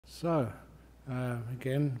So,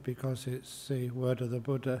 again, because it's the word of the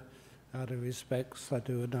Buddha, out of respect, I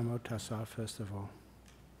do a Namo Tassa first of all.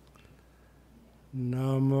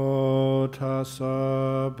 Namo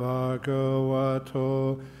Tassa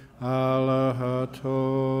Bhagavato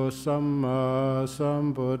Arahato Samma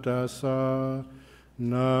Sambuddhassa.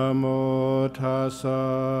 Namo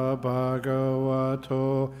Tassa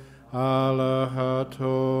Bhagavato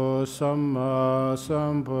Arahato Samma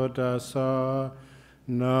Sambuddhassa.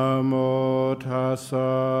 Namo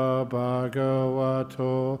Tassa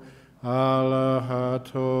Bhagavato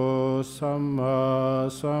Arahato Samma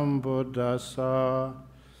Sambuddhassa.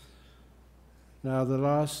 Now, the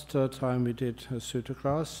last time we did a sutta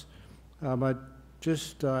class, I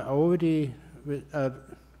already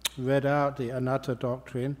read out the Anatta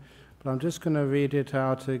doctrine, but I'm just going to read it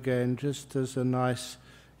out again, just as a nice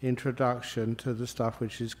introduction to the stuff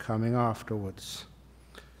which is coming afterwards.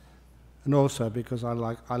 And also because I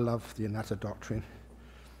love the Anatta doctrine.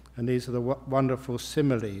 And these are the wonderful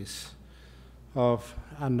similes of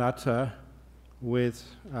anatta with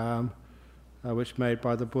which made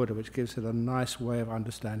by the Buddha, which gives it a nice way of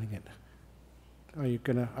understanding it. Are you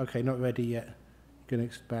gonna? Okay, not ready yet. You're gonna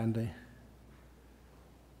expand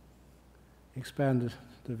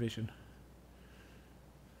the vision.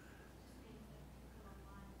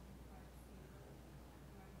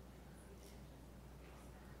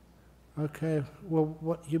 Okay. Well,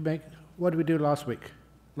 what did we do last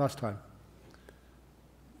time?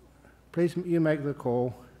 Please, you make the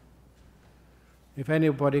call. If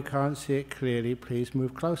anybody can't see it clearly, please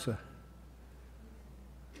move closer.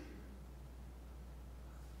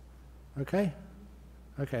 Okay?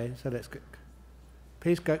 Okay, so let's get...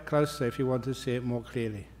 Please get closer if you want to see it more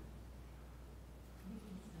clearly.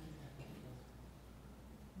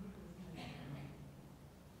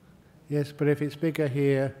 Yes, but if it's bigger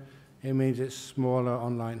here, it means it's smaller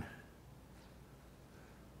online.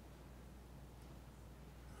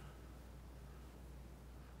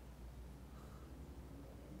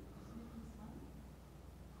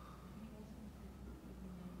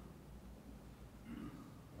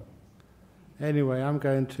 Anyway, I'm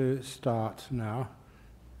going to start now,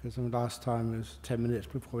 because the last time it was 10 minutes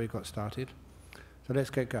before we got started. So let's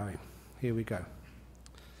get going. Here we go.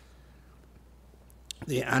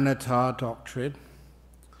 The Anatta doctrine.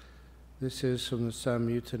 This is from the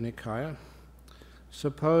Samyutta Nikaya.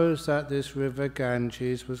 Suppose that this river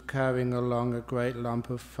Ganges was carrying along a great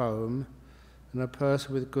lump of foam, and a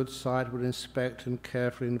person with good sight would inspect and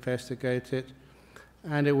carefully investigate it,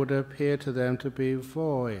 and it would appear to them to be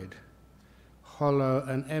void, hollow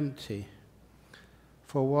and empty.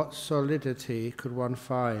 For what solidity could one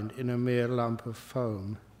find in a mere lump of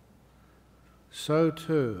foam? So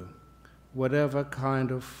too, whatever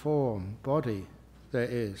kind of form, body, there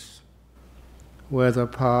is, whether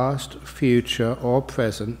past, future or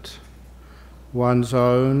present, one's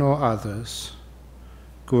own or others,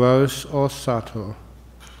 gross or subtle,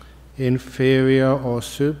 inferior or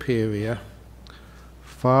superior,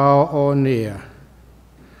 far or near,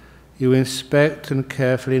 you inspect and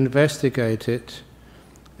carefully investigate it,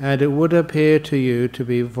 and it would appear to you to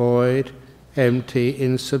be void, empty,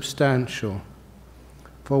 insubstantial.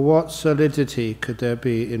 For what solidity could there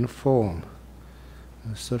be in form?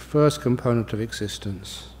 That's the first component of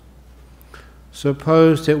existence.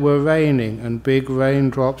 Suppose it were raining and big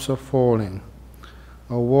raindrops are falling.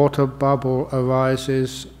 A water bubble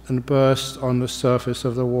arises and bursts on the surface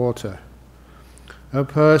of the water. A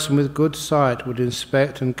person with good sight would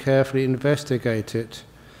inspect and carefully investigate it,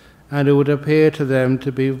 and it would appear to them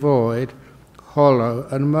to be void, hollow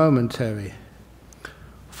and momentary.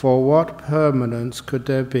 For what permanence could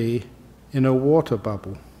there be in a water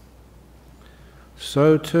bubble?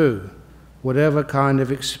 So too, whatever kind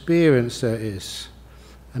of experience there is,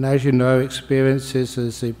 and as you know, experience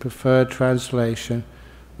is the preferred translation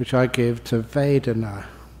which I give to Vedana.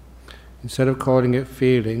 Instead of calling it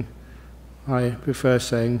feeling, I prefer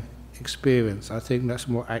saying experience. I think that's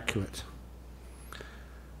more accurate.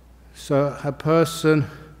 So a person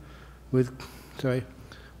with,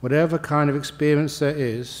 whatever kind of experience there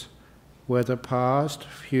is, whether past,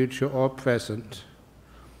 future or present,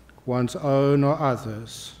 one's own or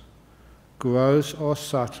others, gross or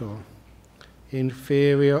subtle,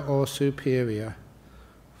 inferior or superior,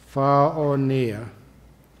 far or near,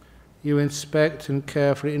 you inspect and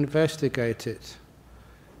carefully investigate it,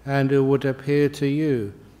 and it would appear to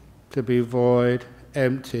you to be void,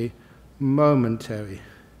 empty, momentary.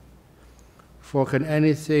 For can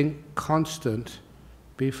anything constant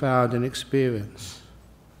be found in experience?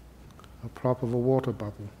 A prop of a water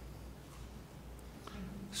bubble.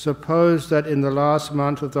 Suppose that in the last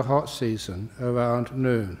month of the hot season, around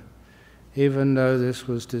noon, even though this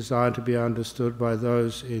was designed to be understood by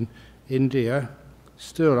those in India,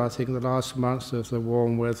 still I think the last months of the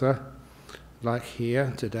warm weather, like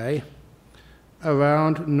here today,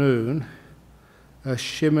 around noon, a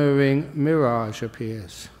shimmering mirage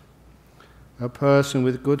appears. A person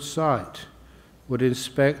with good sight would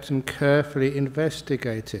inspect and carefully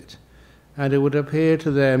investigate it, and it would appear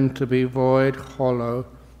to them to be void, hollow,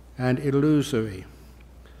 and illusory.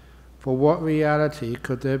 For what reality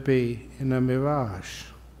could there be in a mirage?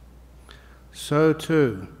 So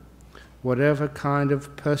too, whatever kind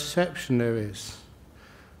of perception there is,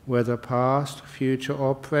 whether past, future,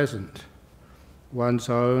 or present, one's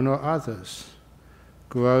own or others,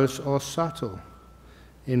 gross or subtle,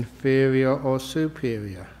 inferior or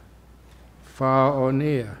superior, far or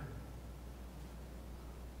near.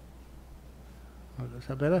 Is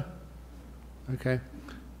that better? Okay.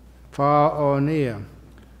 Far or near.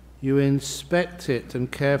 You inspect it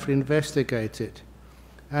and carefully investigate it,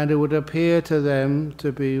 and it would appear to them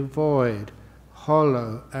to be void,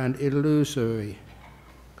 hollow, and illusory.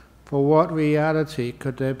 For what reality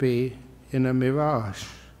could there be in a mirage?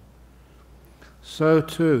 So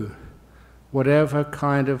too, whatever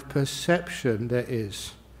kind of perception there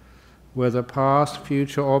is, whether past,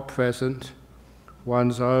 future, or present,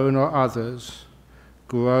 one's own or others,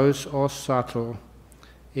 gross or subtle,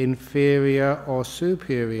 inferior or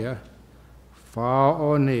superior, far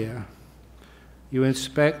or near, you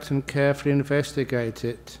inspect and carefully investigate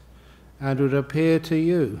it, and it would appear to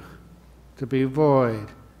you to be void,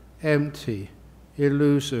 empty,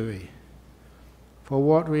 illusory. For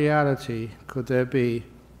what reality could there be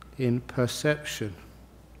in perception?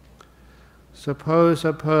 Suppose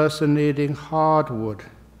a person needing hardwood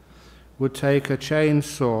would take a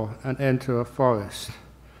chainsaw and enter a forest.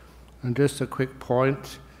 And just a quick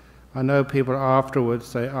point, I know people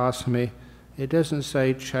afterwards, they ask me, it doesn't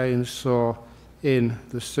say chainsaw in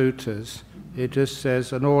the suttas, it just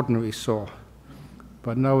says an ordinary saw.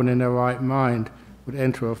 But no one in their right mind would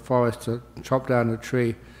enter a forest to chop down a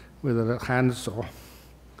tree with a handsaw.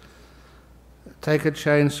 Take a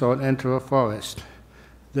chainsaw and enter a forest.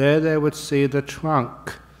 There they would see the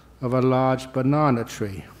trunk of a large banana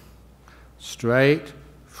tree, straight,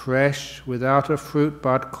 fresh, without a fruit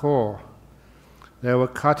bud core. They will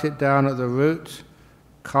cut it down at the root,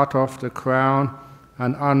 cut off the crown,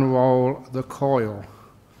 and unroll the coil.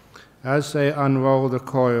 As they unroll the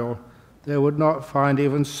coil, they would not find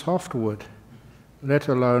even softwood, let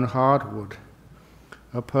alone hardwood.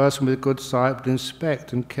 A person with good sight would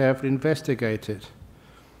inspect and carefully investigate it,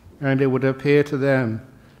 and it would appear to them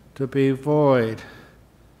to be void,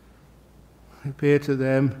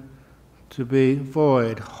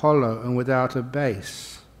 hollow, and without a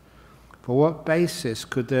base. For what basis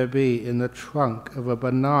could there be in the trunk of a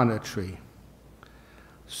banana tree?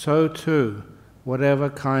 So too, whatever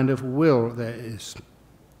kind of will there is.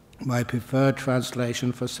 My preferred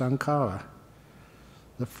translation for Sankara,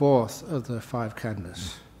 the fourth of the five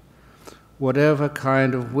khandhas. Whatever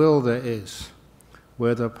kind of will there is,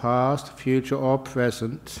 whether past, future, or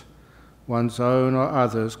present, one's own or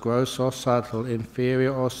others, gross or subtle,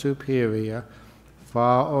 inferior or superior,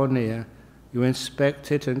 far or near, you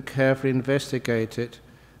inspect it and carefully investigate it.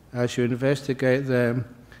 As you investigate them,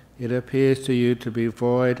 it appears to you to be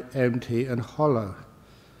void, empty, and hollow.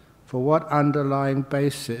 For what underlying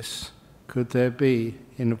basis could there be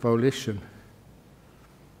in volition?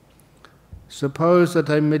 Suppose that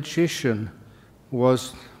a magician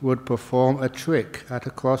would perform a trick at a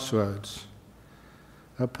crossroads.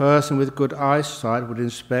 A person with good eyesight would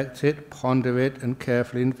inspect it, ponder it, and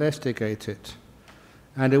carefully investigate it,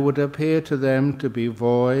 and it would appear to them to be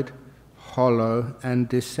void, hollow, and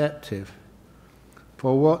deceptive.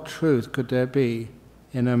 For what truth could there be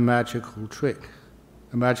in a magical trick,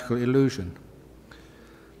 a magical illusion?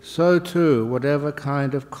 So too, whatever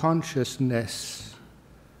kind of consciousness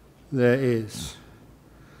there is,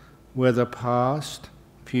 whether past,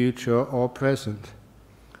 future, or present,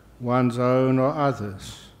 one's own or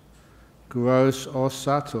others, gross or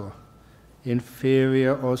subtle,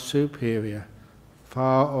 inferior or superior,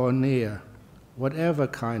 far or near, whatever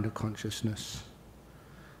kind of consciousness.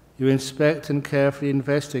 You inspect and carefully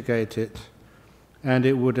investigate it, and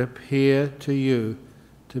it would appear to you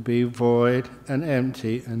to be void and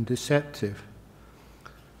empty and deceptive.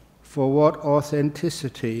 For what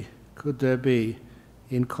authenticity could there be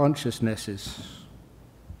in consciousnesses?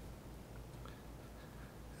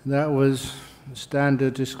 That was a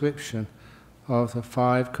standard description of the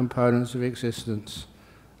five components of existence,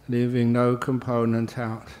 leaving no component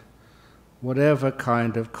out. Whatever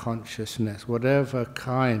kind of consciousness, whatever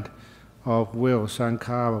kind of will,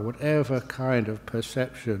 sankhara, whatever kind of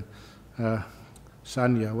perception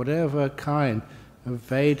sanya, whatever kind of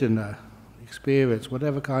Vedana experience,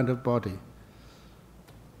 whatever kind of body,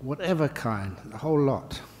 whatever kind, the whole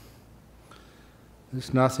lot.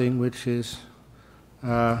 There's nothing which is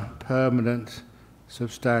permanent,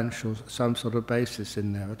 substantial, some sort of basis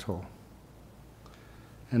in there at all.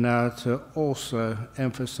 And now to also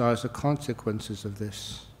emphasize the consequences of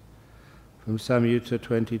this, from Samyutta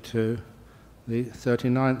 22, the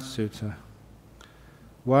 39th sutta.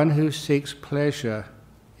 One who seeks pleasure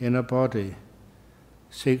in a body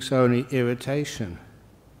seeks only irritation.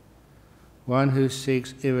 One who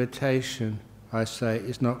seeks irritation, I say,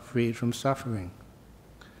 is not freed from suffering.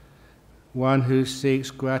 One who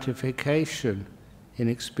seeks gratification in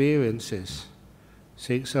experiences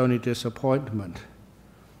seeks only disappointment.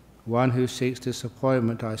 One who seeks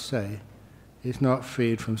disappointment, I say, is not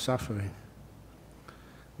freed from suffering.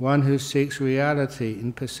 One who seeks reality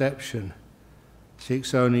in perception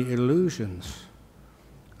seeks only illusions.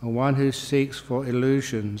 And one who seeks for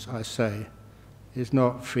illusions, I say, is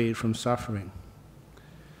not freed from suffering.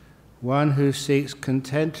 One who seeks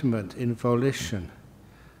contentment in volition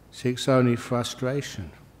seeks only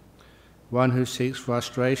frustration. One who seeks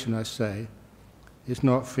frustration, I say, is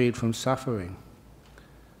not freed from suffering.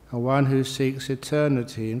 And one who seeks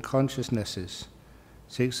eternity in consciousnesses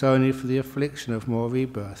seeks only for the affliction of more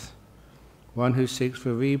rebirth. One who seeks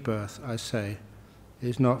for rebirth, I say,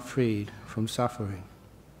 is not freed from suffering.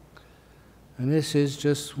 And this is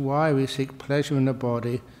just why we seek pleasure in the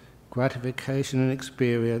body, gratification in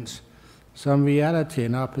experience, some reality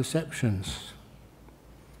in our perceptions,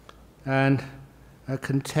 and a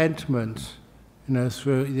contentment,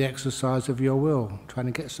 through the exercise of your will, trying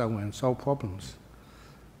to get somewhere and solve problems,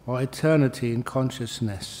 or eternity in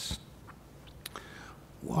consciousness.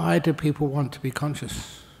 Why do people want to be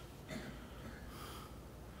conscious?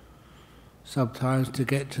 Sometimes to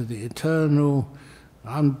get to the eternal,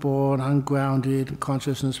 unborn, ungrounded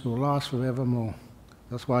consciousness will last forevermore.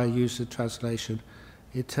 That's why I use the translation,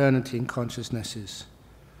 eternity in consciousnesses.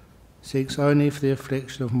 Seeks only for the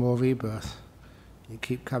affliction of more rebirth. You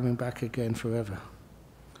keep coming back again forever.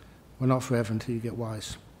 Well, not forever until you get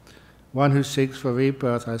wise. One who seeks for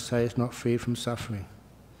rebirth, I say, is not free from suffering.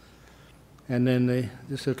 And then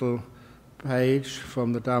this little page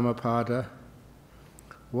from the Dhammapada.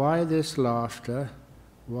 Why this laughter?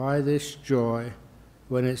 Why this joy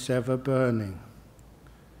when it's ever burning?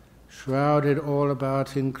 Shrouded all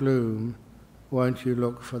about in gloom, won't you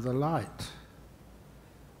look for the light?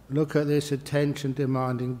 Look at this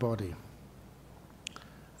attention-demanding body.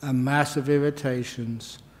 A mass of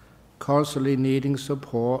irritations, constantly needing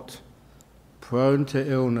support, prone to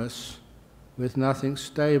illness, with nothing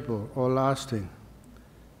stable or lasting.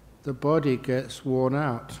 The body gets worn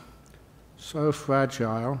out, so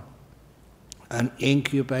fragile, an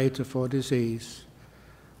incubator for disease.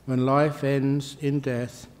 When life ends in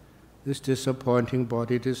death, this disappointing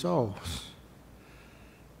body dissolves.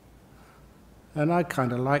 And I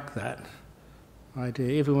kind of like that idea.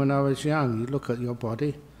 Even when I was young, you look at your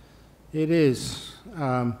body, it is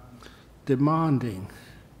demanding.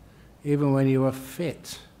 Even when you were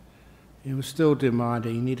fit, it was still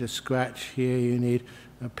demanding. You need a scratch here, you need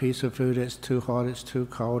a piece of food, it's too hot, it's too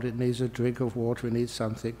cold, it needs a drink of water, it needs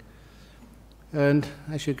something. And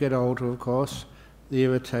as you get older, of course, the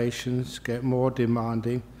irritations get more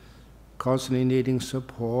demanding, constantly needing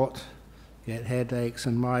support, get headaches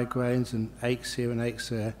and migraines and aches here and aches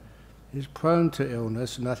there. It's prone to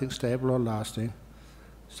illness, nothing stable or lasting.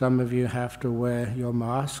 Some of you have to wear your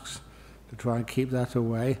masks to try and keep that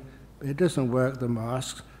away. But it doesn't work, the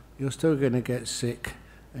masks. You're still going to get sick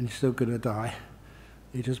and you're still going to die.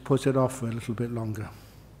 You just put it off for a little bit longer.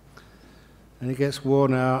 And it gets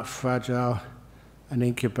worn out, fragile, an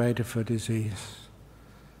incubator for disease.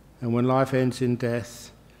 And when life ends in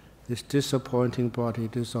death, this disappointing body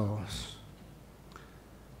dissolves.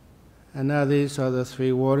 And now these are the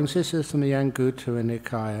three warnings. This is from the Anguttara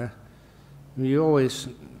Nikaya.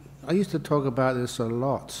 I used to talk about this a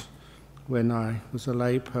lot when I was a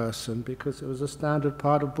lay person because it was a standard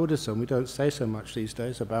part of Buddhism. We don't say so much these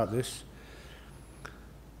days about this.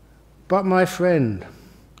 But my friend,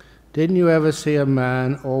 didn't you ever see a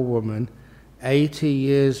man or woman 80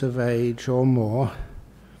 years of age or more?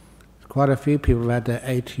 Quite a few people have had their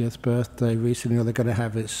 80th birthday recently, or they're going to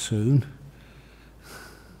have it soon.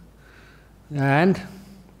 And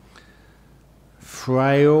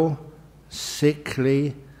frail,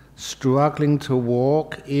 sickly, struggling to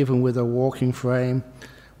walk, even with a walking frame,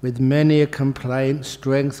 with many a complaint,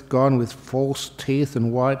 strength gone, with false teeth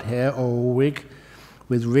and white hair or a wig,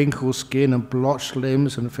 with wrinkled skin and blotched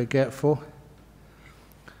limbs and forgetful.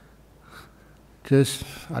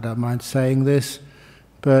 I don't mind saying this,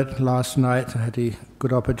 but last night I had a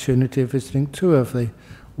good opportunity of visiting two of the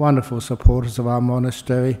wonderful supporters of our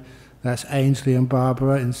monastery. That's Ainsley and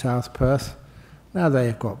Barbara in South Perth. Now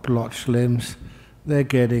they've got blotched limbs. They're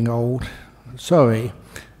getting old. Sorry,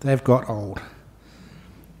 they've got old.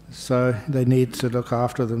 So they need to look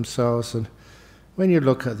after themselves, and when you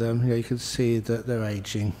look at them, you can see that they're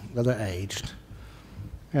aging, that they're aged,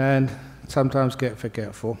 and sometimes get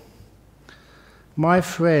forgetful. My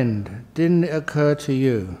friend, didn't it occur to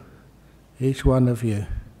you, each one of you,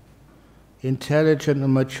 intelligent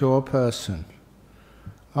and mature person,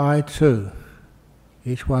 I too,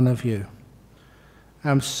 each one of you,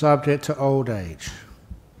 am subject to old age.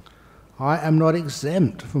 I am not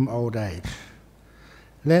exempt from old age.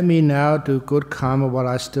 Let me now do good karma while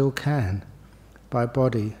I still can, by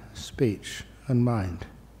body, speech, and mind.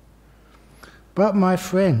 But my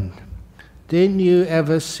friend, didn't you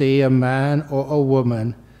ever see a man or a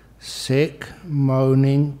woman sick,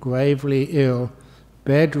 moaning, gravely ill,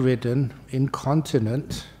 bedridden,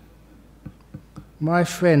 incontinent? My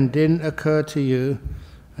friend, didn't occur to you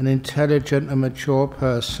an intelligent and mature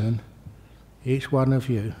person, each one of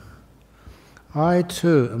you? I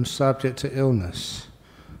too am subject to illness,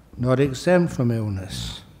 not exempt from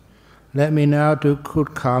illness. Let me now do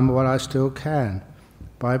good karma while I still can,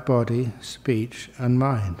 by body, speech, and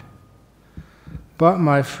mind. But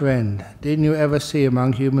my friend, didn't you ever see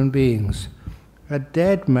among human beings a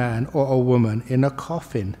dead man or a woman in a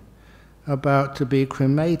coffin about to be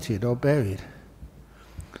cremated or buried?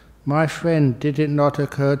 My friend, did it not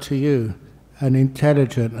occur to you an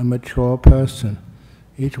intelligent and mature person,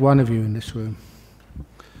 each one of you in this room?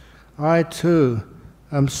 I too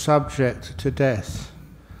am subject to death.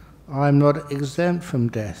 I am not exempt from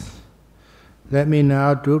death. Let me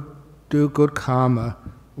now do good karma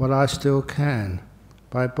while I still can,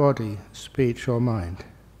 by body, speech, or mind.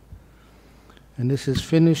 And this is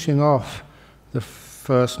finishing off the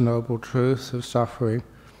first noble truth of suffering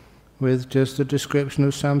with just a description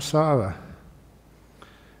of samsara.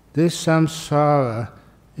 This samsara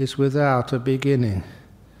is without a beginning.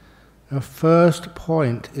 A first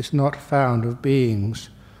point is not found of beings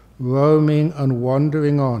roaming and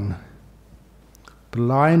wandering on,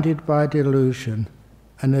 blinded by delusion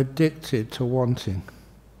and addicted to wanting.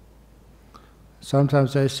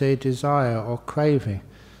 Sometimes they say desire or craving.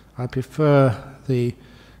 I prefer the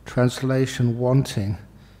translation wanting,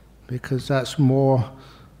 because that's more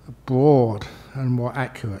broad and more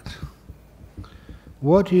accurate.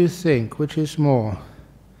 What do you think, which is more?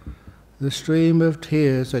 The stream of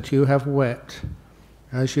tears that you have wept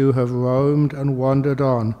as you have roamed and wandered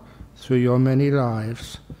on through your many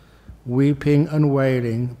lives, weeping and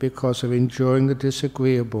wailing because of enjoying the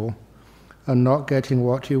disagreeable and not getting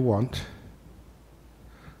what you want?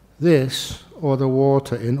 This, or the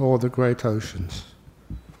water in all the great oceans?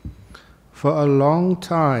 For a long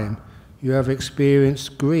time you have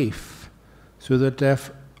experienced grief through the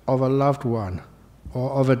death of a loved one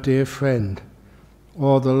or of a dear friend,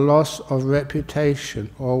 or the loss of reputation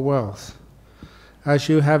or wealth. As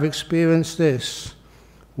you have experienced this,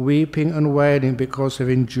 weeping and wailing because of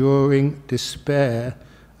enduring despair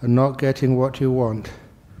and not getting what you want,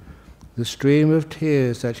 the stream of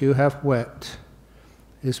tears that you have wept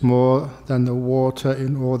is more than the water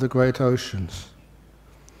in all the great oceans.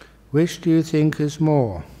 Which do you think is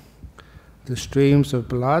more? The streams of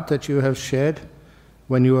blood that you have shed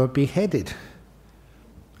when you were beheaded,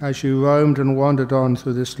 as you roamed and wandered on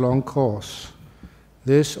through this long course,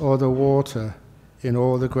 this or the water in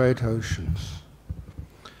all the great oceans?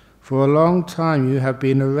 For a long time you have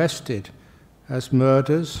been arrested as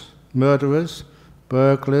murderers,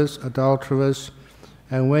 burglars, adulterers,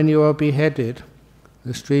 and when you are beheaded,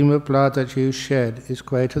 the stream of blood that you shed is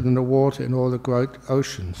greater than the water in all the great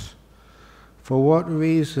oceans. For what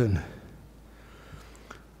reason?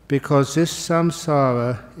 Because this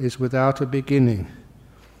samsara is without a beginning.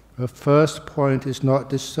 A first point is not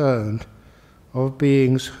discerned of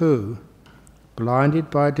beings who, blinded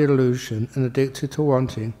by delusion and addicted to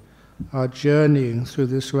wanting, are journeying through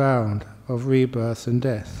this round of rebirth and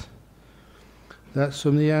death. That's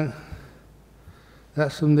from the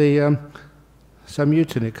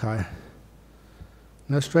Samyutta Nikaya.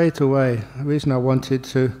 Now straight away, the reason I wanted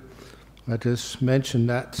to just mention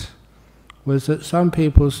that was that some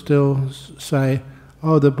people still say,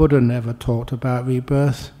 oh, the Buddha never taught about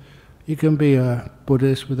rebirth. You can be a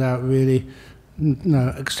Buddhist without really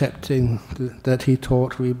accepting that he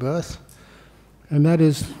taught rebirth. And that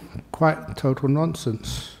is quite total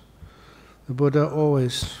nonsense. The Buddha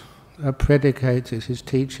always predicated his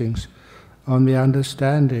teachings on the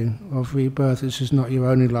understanding of rebirth. This is not your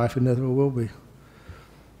only life, it never will be.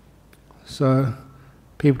 So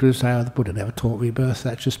people who say, oh, the Buddha never taught rebirth,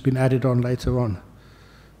 that's just been added on later on.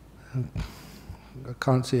 I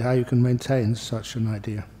can't see how you can maintain such an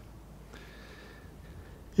idea.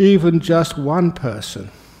 Even just one person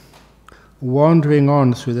wandering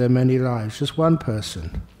on through their many lives, just one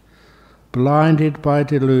person, blinded by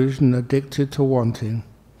delusion, addicted to wanting,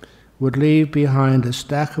 would leave behind a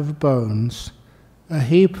stack of bones, a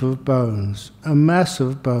heap of bones, a mass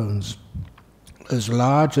of bones, as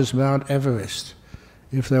large as Mount Everest,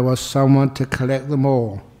 if there was someone to collect them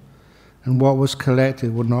all, and what was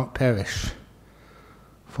collected would not perish.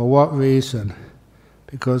 For what reason?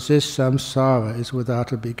 Because this samsara is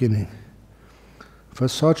without a beginning. For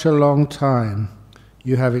such a long time,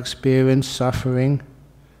 you have experienced suffering,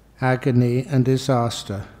 agony, and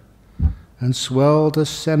disaster, and swelled the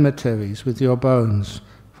cemeteries with your bones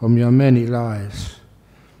from your many lives.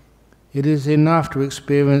 It is enough to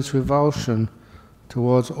experience revulsion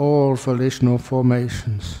towards all volitional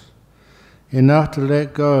formations, enough to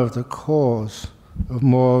let go of the cause of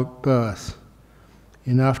more birth,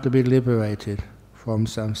 enough to be liberated from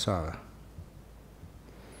samsara.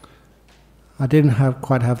 I didn't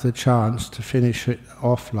quite have the chance to finish it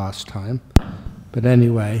off last time, but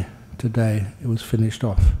anyway, today it was finished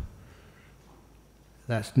off.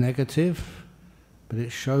 That's negative, but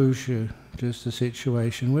it shows you just the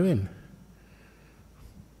situation we're in.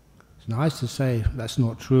 It's nice to say that's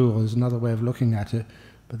not true, or there's another way of looking at it,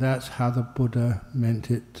 but that's how the Buddha meant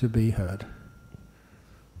it to be heard.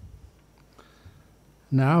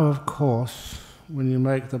 Now, of course, when you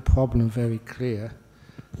make the problem very clear,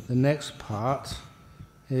 the next part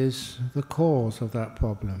is the cause of that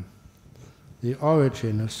problem, the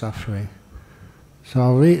origin of suffering. So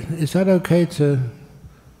I'll read. Is that okay to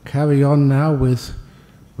carry on now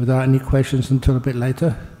without any questions until a bit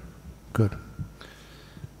later? Good.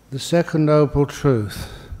 The second noble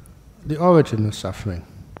truth, the origin of suffering.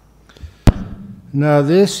 Now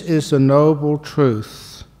this is the noble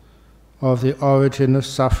truth of the origin of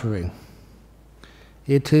suffering.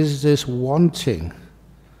 It is this wanting.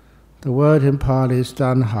 The word in Pali is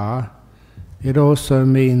tanha. It also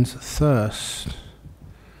means thirst.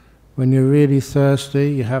 When you're really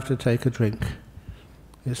thirsty, you have to take a drink.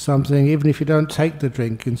 It's something, even if you don't take the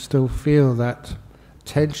drink, you can still feel that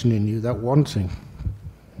tension in you, that wanting.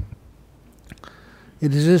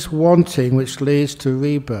 It is this wanting which leads to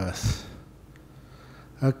rebirth,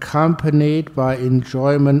 accompanied by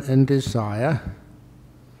enjoyment and desire,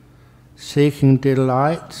 seeking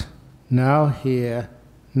delight, now here,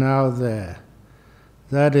 now there.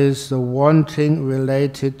 That is the wanting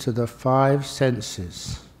related to the five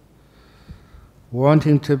senses,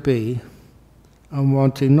 wanting to be and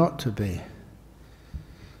wanting not to be.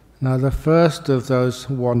 Now the first of those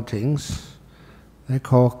wantings, they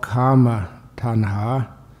call kama tanha.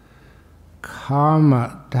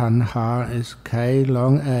 Kama tanha is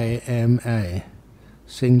K-long-A-M-A,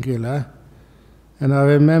 singular. And I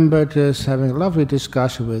remember just having a lovely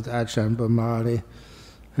discussion with Ajahn Brahmali,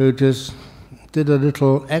 who just did a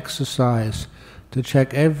little exercise to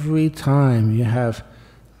check every time you have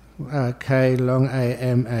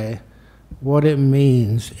K-long-A-M-A, what it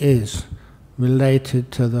means is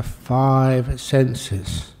related to the five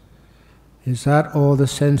senses. Is that all the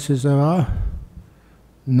senses there are?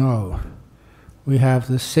 No. We have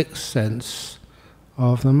the sixth sense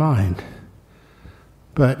of the mind.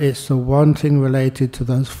 But it's the wanting related to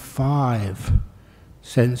those five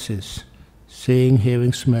senses, seeing,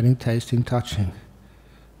 hearing, smelling, tasting, touching,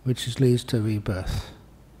 which leads to rebirth.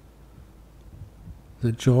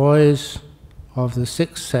 The joys of the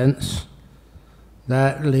sixth sense,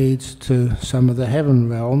 that leads to some of the heaven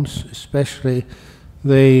realms, especially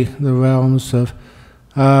the realms of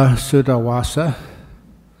Suddhavasa.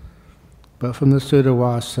 But from the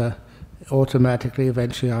Suddhavasa, automatically,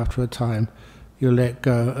 eventually after a time, you let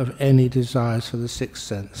go of any desires for the sixth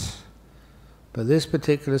sense. But this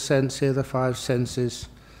particular sense here, the five senses,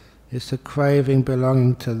 is the craving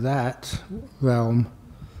belonging to that realm,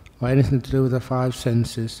 or anything to do with the five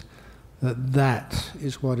senses, that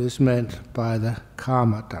is what is meant by the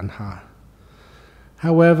kama tanha.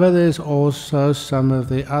 However, there's also some of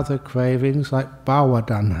the other cravings, like bhava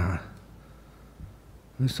tanha.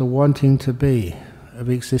 It's the wanting to be of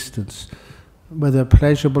existence. Whether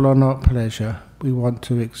pleasurable or not pleasure, we want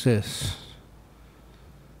to exist.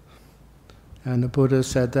 And the Buddha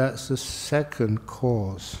said that's the second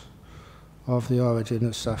cause of the origin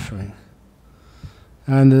of suffering.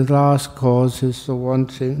 And the last cause is the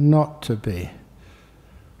wanting not to be,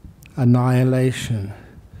 annihilation.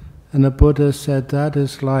 And the Buddha said that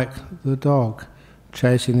is like the dog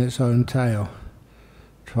chasing its own tail,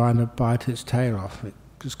 trying to bite its tail off. It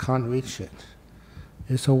just can't reach it.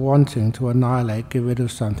 It's a wanting to annihilate, get rid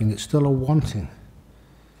of something. It's still a wanting.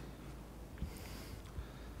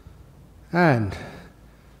 And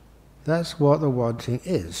that's what the wanting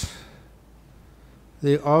is.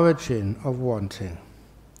 The origin of wanting.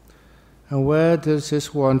 And where does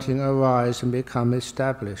this wanting arise and become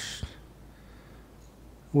established?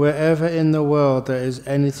 Wherever in the world there is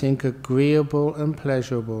anything agreeable and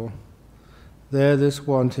pleasurable, there this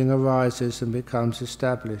wanting arises and becomes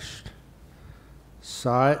established.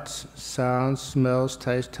 Sights, sounds, smells,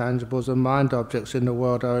 tastes, tangibles, and mind objects in the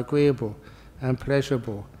world are agreeable and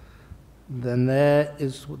pleasurable. Then there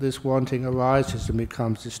is this wanting arises and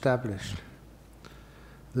becomes established.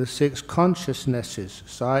 The 6 consciousnesses,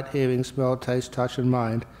 sight, hearing, smell, taste, touch, and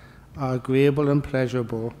mind, are agreeable and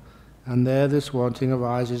pleasurable, and there this wanting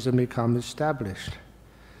arises and becomes established.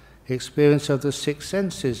 Experience of the 6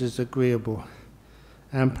 senses is agreeable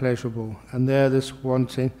and pleasurable, and there this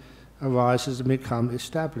wanting arises and becomes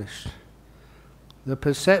established. The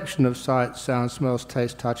perception of sight, sound, smells,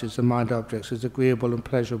 taste, touches, and mind objects is agreeable and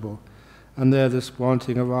pleasurable, and there this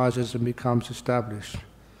wanting arises and becomes established.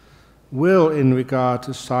 Will in regard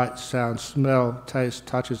to sight, sound, smell, taste,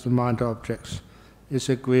 touches, and mind objects is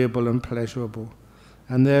agreeable and pleasurable,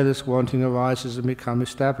 and there this wanting arises and becomes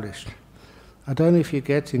established. I don't know if you're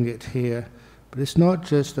getting it here, but it's not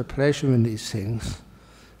just the pleasure in these things,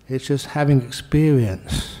 it's just having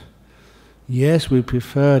experience. Yes, we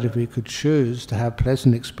preferred, if we could choose, to have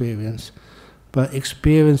pleasant experience, but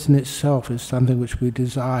experience in itself is something which we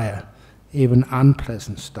desire, even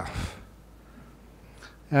unpleasant stuff.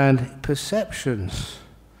 And perceptions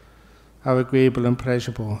are agreeable and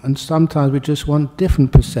pleasurable, and sometimes we just want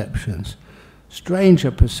different perceptions,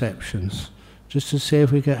 stranger perceptions, just to see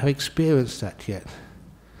if we have experienced that yet.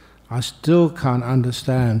 I still can't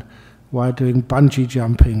understand why doing bungee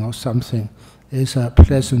jumping or something is a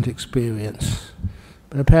pleasant experience.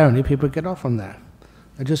 But apparently people get off on that.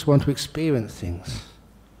 They just want to experience things.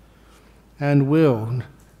 And will,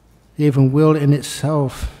 even will in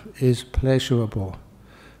itself is pleasurable,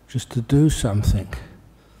 just to do something.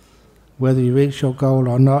 Whether you reach your goal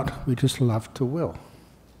or not, we just love to will.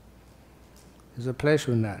 There's a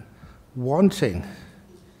pleasure in that. Wanting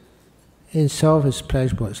in itself is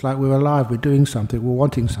pleasurable. It's like we're alive, we're doing something, we're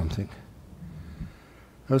wanting something.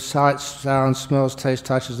 Those sights, sounds, smells, taste,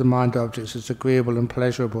 touches, and mind objects is agreeable and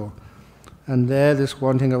pleasurable. And there this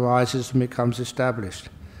wanting arises and becomes established.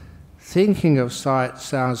 Thinking of sight,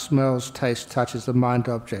 sounds, smells, taste, touches, and mind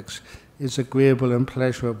objects is agreeable and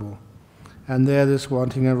pleasurable. And there this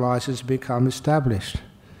wanting arises and becomes established.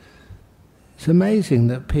 It's amazing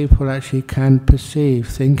that people actually can perceive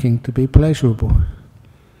thinking to be pleasurable.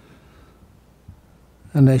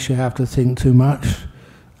 Unless you have to think too much,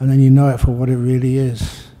 and then you know it for what it really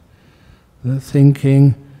is. The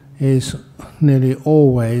thinking is nearly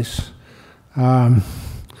always,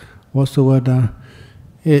 what's the word now?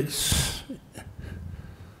 It's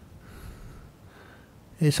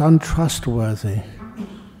untrustworthy.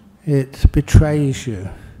 It betrays you.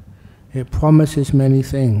 It promises many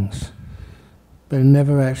things, but it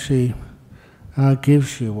never actually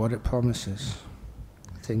gives you what it promises.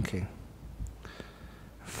 Thinking.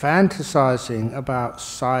 Fantasizing about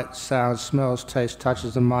sight, sounds, smells, taste,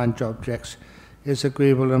 touches, and mind objects is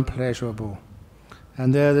agreeable and pleasurable,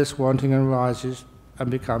 and there this wanting arises and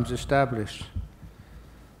becomes established.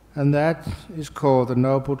 And that is called the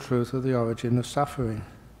noble truth of the origin of suffering.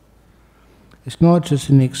 It's not just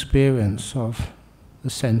an experience of the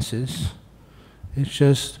senses, it's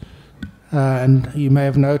just, and you may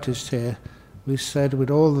have noticed here, we said with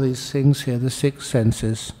all these things here, the 6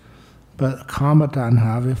 senses, but Kama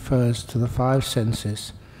Tanha refers to the 5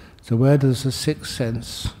 senses. So where does the 6th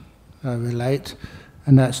sense relate?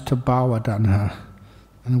 And that's to Bhava Tanha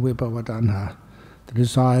and Vibhava Tanha, the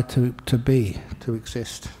desire to be, to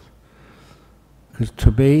exist. Because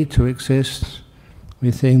to be, to exist,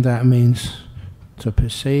 we think that means to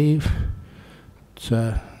perceive,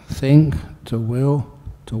 to think, to will,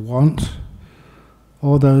 to want.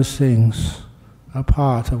 All those things are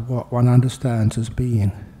part of what one understands as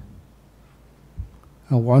being.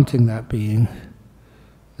 And wanting that being,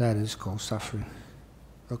 that is called suffering,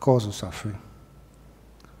 the cause of suffering.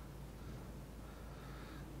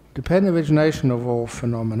 Dependent origination of all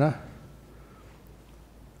phenomena,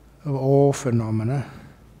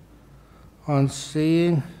 on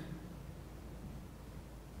seeing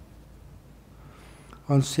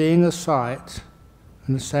a sight,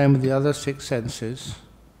 and the same with the other 6 senses,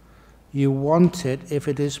 you want it if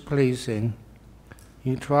it is pleasing.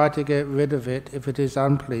 You try to get rid of it if it is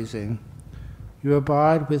unpleasing. You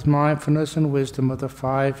abide with mindfulness and wisdom of the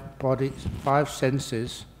five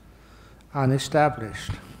senses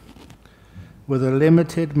unestablished, with a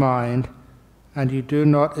limited mind, and you do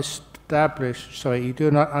not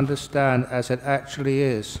understand as it actually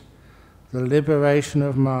is the liberation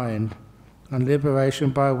of mind and liberation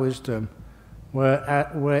by wisdom,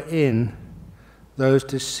 wherein those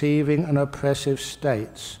deceiving and oppressive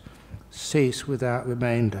states cease without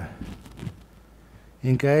remainder.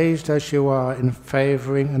 Engaged as you are in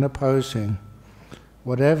favouring and opposing,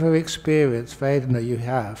 whatever experience, Vedana, you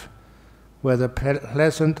have, whether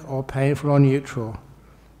pleasant or painful or neutral,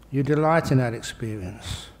 you delight in that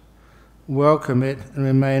experience. Welcome it and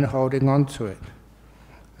remain holding on to it.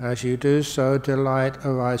 As you do so, delight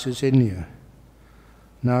arises in you.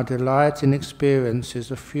 Now, delight in experience is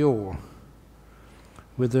a fuel.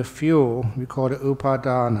 With the fuel, we call it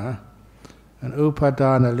upadana, and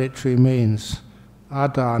upadana literally means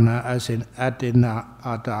adana, as in adina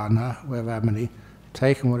adana, where Ramani,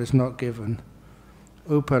 taking what is not given.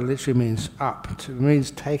 Upa literally means up, it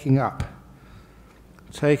means taking up.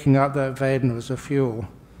 Taking up that Vedana as a fuel.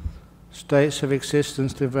 States of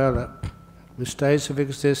existence develop, with states of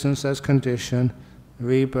existence as condition,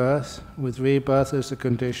 rebirth, with rebirth as a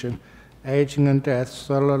condition, aging and death,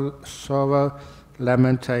 sorrow,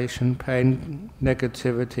 lamentation, pain,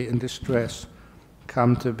 negativity and distress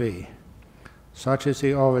come to be. Such is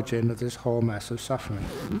the origin of this whole mass of suffering.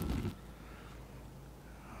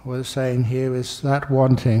 What we're saying here is that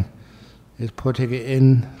wanting is putting it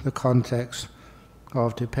in the context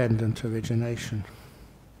of dependent origination.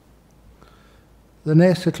 The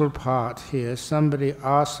next little part here, somebody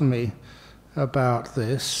asked me about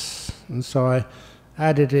this, and so I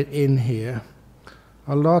added it in here.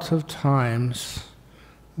 A lot of times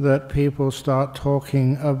that people start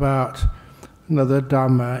talking about the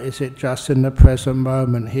Dhamma, is it just in the present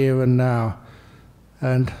moment, here and now?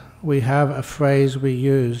 And we have a phrase we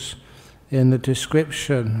use in the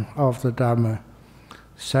description of the Dhamma,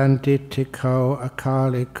 Sanditiko,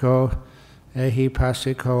 Akaliko,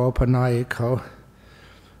 Ehipasiko, Opanayiko.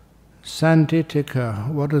 Sanditika,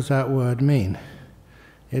 what does that word mean?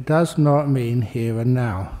 It does not mean here and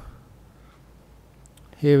now.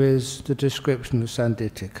 Here is the description of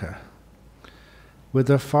Sanditika. With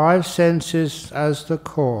the five senses as the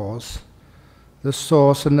cause, the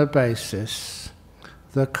source and the basis,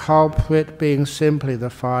 the culprit being simply the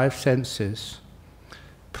five senses.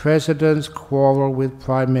 Presidents quarrel with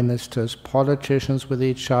prime ministers, politicians with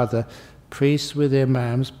each other, priests with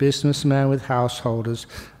imams, businessmen with householders,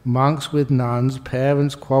 monks with nuns,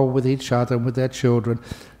 parents quarrel with each other and with their children,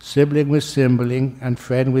 sibling with sibling, and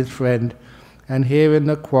friend with friend. And here in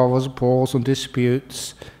the quarrels, brawls and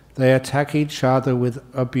disputes, they attack each other with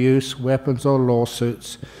abuse, weapons or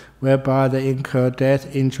lawsuits, whereby they incur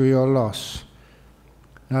death, injury or loss.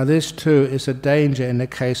 Now this too is a danger in the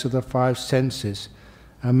case of the five senses,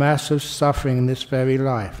 a massive suffering in this very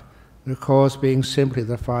life, the cause being simply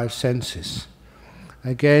the five senses.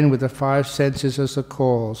 Again, with the five senses as the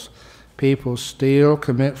cause, people steal,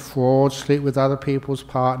 commit fraud, sleep with other people's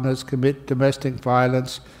partners, commit domestic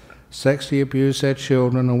violence, sexually abuse their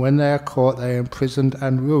children, and when they are caught, they are imprisoned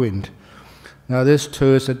and ruined. Now this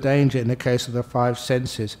too is a danger in the case of the five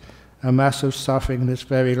senses, a massive suffering in this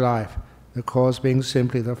very life, the cause being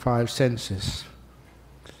simply the five senses.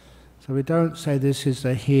 So we don't say this is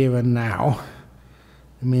the here and now.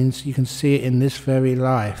 It means you can see it in this very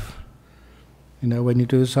life. You know, when you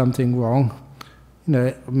do something wrong, you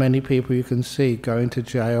know, many people you can see going to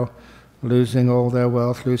jail, losing all their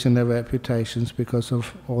wealth, losing their reputations because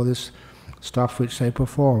of all this stuff which they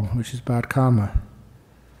perform, which is bad karma.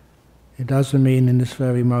 It doesn't mean in this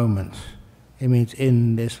very moment. It means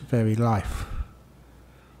in this very life.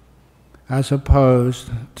 As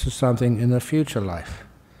opposed to something in the future life.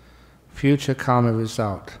 Future karma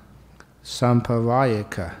result.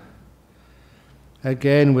 Samparayika.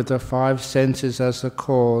 Again, with the five senses as the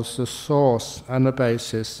cause, the source and the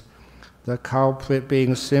basis, the culprit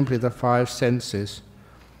being simply the five senses,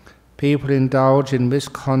 people indulge in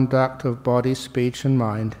misconduct of body, speech and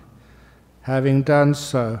mind. Having done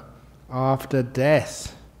so, after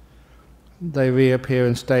death, they reappear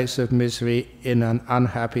in states of misery in an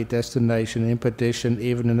unhappy destination, in perdition,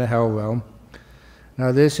 even in the hell realm.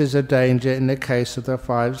 Now this is a danger in the case of the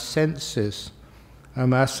five senses, a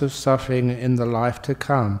massive suffering in the life to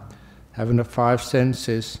come, having the five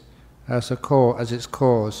senses as its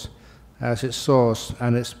cause, as its source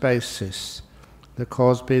and its basis, the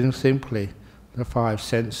cause being simply the five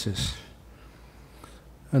senses.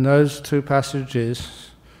 And those two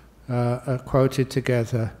passages are quoted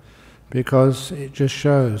together because it just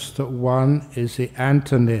shows that one is the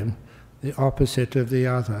antonym the opposite of the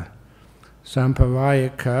other.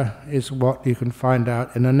 Samparayika is what you can find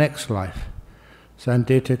out in the next life.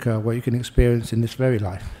 Sandhitika, what you can experience in this very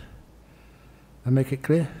life. I make it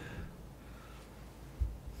clear?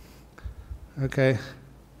 Okay.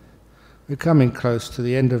 We're coming close to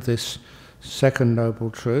the end of this second noble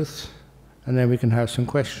truth, and then we can have some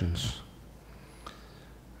questions.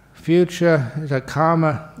 Future is a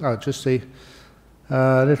karma, just the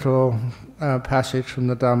little passage from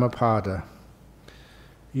the Dhammapada.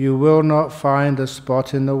 You will not find a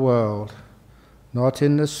spot in the world, not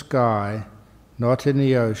in the sky, not in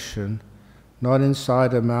the ocean, not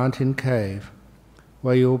inside a mountain cave,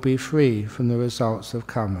 where you will be free from the results of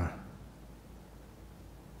karma.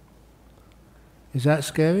 Is that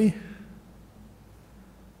scary?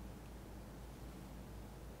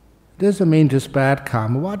 It doesn't mean just bad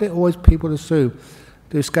karma. Why do always people assume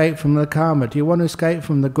to escape from the karma? Do you want to escape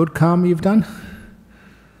from the good karma you've done?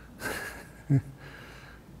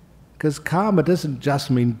 Because karma doesn't just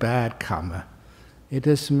mean bad karma. It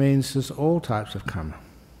just means there's all types of karma.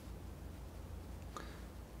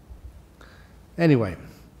 Anyway,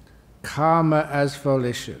 karma as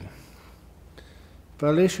volition.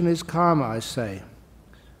 Volition is karma, I say.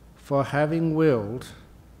 For having willed,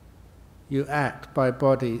 you act by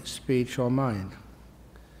body, speech or mind.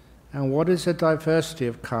 And what is the diversity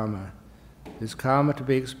of karma? Is karma to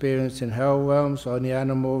be experienced in hell realms, or in the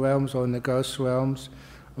animal realms, or in the ghost realms,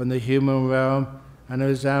 or in the human realm? And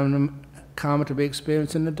is karma to be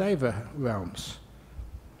experienced in the deva realms?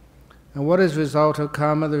 And what is the result of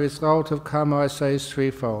karma? The result of karma, I say, is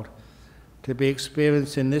threefold. To be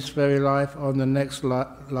experienced in this very life, or in the next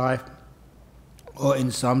life, or in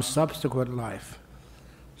some subsequent life.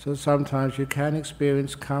 So sometimes you can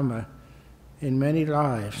experience karma in many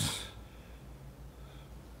lives,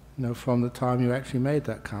 from the time you actually made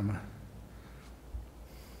that karma.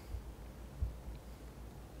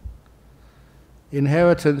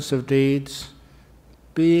 Inheritance of deeds.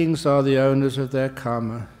 Beings are the owners of their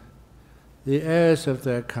karma, the heirs of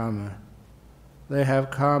their karma. They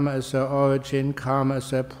have karma as their origin, karma as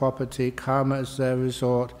their property, karma as their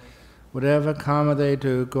resort. Whatever karma they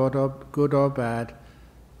do, good or bad,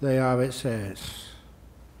 they are its heirs.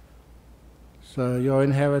 So your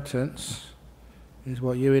inheritance is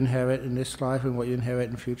what you inherit in this life and what you inherit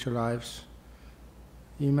in future lives.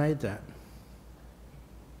 You made that.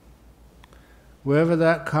 Wherever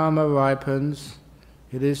that karma ripens,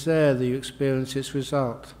 it is there that you experience its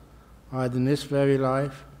result, either in this very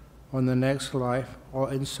life, on the next life,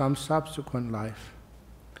 or in some subsequent life.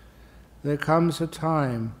 There comes a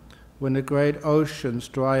time when the great oceans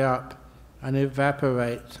dry up and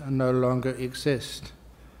evaporate and no longer exist.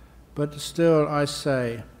 But still, I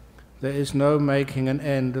say, there is no making an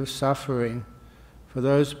end of suffering for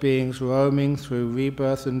those beings roaming through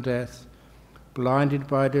rebirth and death, blinded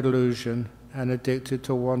by delusion and addicted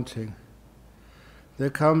to wanting. There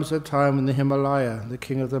comes a time when the Himalaya, the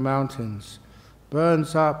king of the mountains,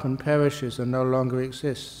 burns up and perishes and no longer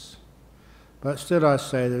exists. But still, I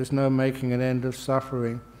say, there is no making an end of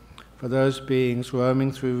suffering for those beings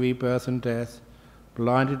roaming through rebirth and death,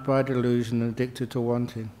 blinded by delusion and addicted to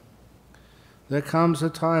wanting. There comes a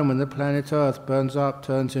time when the planet Earth burns up,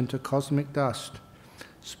 turns into cosmic dust,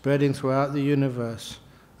 spreading throughout the universe,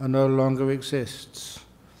 and no longer exists.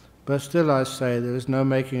 But still, I say, there is no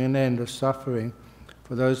making an end of suffering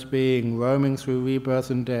for those beings roaming through rebirth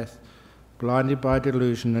and death, blinded by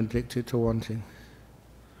delusion and addicted to wanting.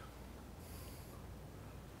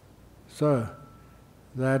 So,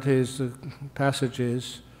 that is the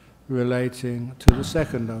passages relating to the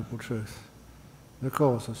second noble truth, the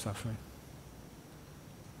cause of suffering.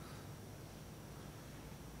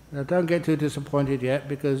 Now don't get too disappointed yet,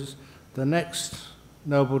 because the next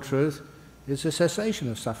noble truth is the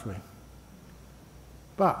cessation of suffering.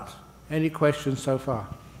 But, any questions so far?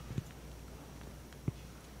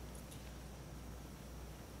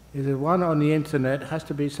 Is there one on the internet? It has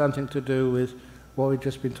to be something to do with what we've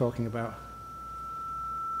just been talking about.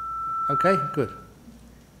 Okay, good.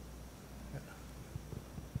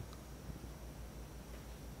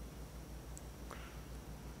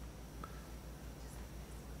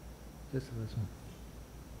 This one.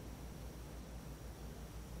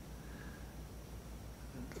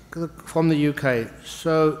 From the UK.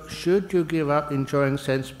 So, should you give up enjoying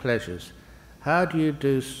sense pleasures? How do you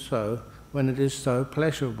do so when it is so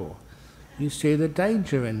pleasurable? You see the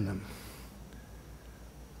danger in them.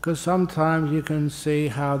 Because sometimes you can see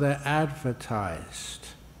how they're advertised.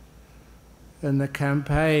 And the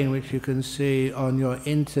campaign which you can see on your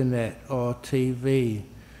internet or TV.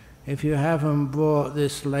 If you haven't bought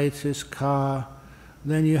this latest car,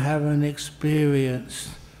 then you haven't experienced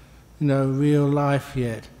real life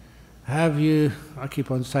yet? Have you, I keep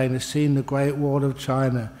on saying, seen the Great Wall of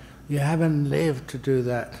China? You haven't lived to do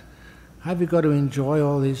that. Have you got to enjoy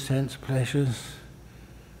all these sense pleasures?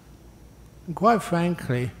 And quite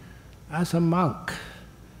frankly, as a monk,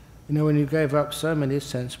 when you gave up so many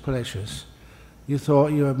sense pleasures, you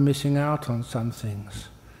thought you were missing out on some things.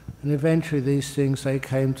 And eventually these things, they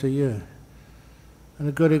came to you. And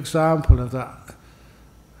a good example of that,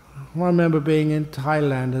 I remember being in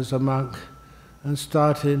Thailand as a monk and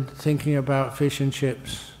started thinking about fish and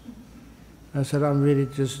chips. I said, I'm really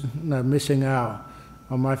just missing out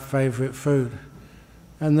on my favorite food.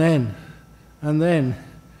 And then,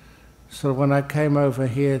 so when I came over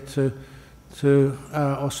here to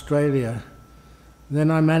Australia,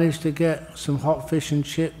 then I managed to get some hot fish and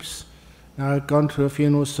chips. Now I'd gone to a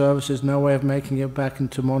funeral service, there's no way of making it back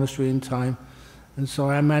into monastery in time. And so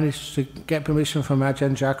I managed to get permission from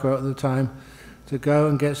Ajahn Jacko at the time to go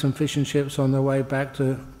and get some fish and chips on the way back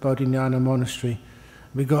to Bodhinyana Monastery.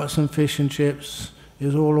 We got some fish and chips, it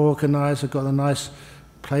was all organised, I got a nice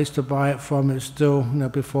place to buy it from, it was still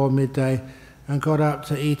before midday, and got up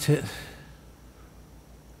to eat it.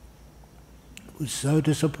 It was so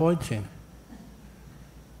disappointing.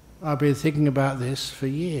 I've been thinking about this for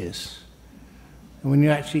years. And when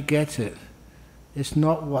you actually get it, it's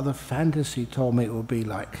not what the fantasy told me it would be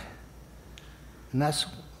like. And that's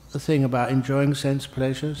the thing about enjoying sense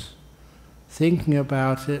pleasures. Thinking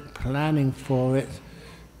about it, planning for it,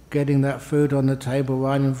 getting that food on the table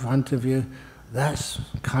right in front of you, that's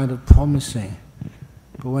kind of promising.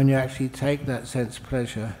 But when you actually take that sense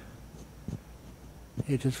pleasure,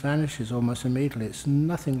 it just vanishes almost immediately. It's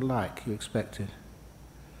nothing like you expected.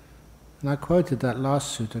 And I quoted that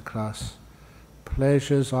last sutta class.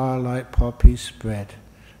 Pleasures are like poppy spread.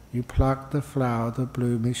 You pluck the flower, the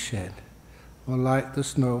bloom is shed. Or like the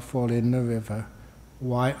snowfall in the river,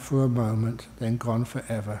 white for a moment, then gone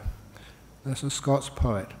forever. That's a Scots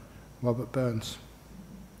poet, Robert Burns.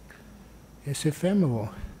 It's ephemeral.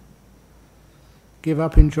 Give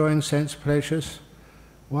up enjoying sense pleasures.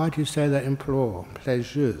 Why do you say that in plural?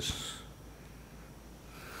 Pleasures.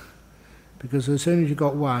 Because as soon as you've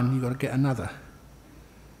got one, you've got to get another.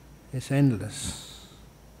 It's endless.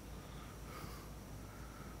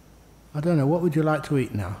 I don't know, what would you like to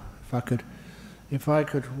eat now? If I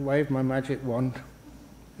could wave my magic wand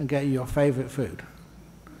and get you your favourite food.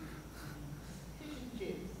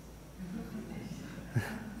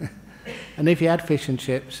 And if you had fish and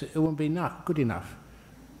chips, it wouldn't be good enough.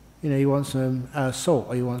 You want some salt,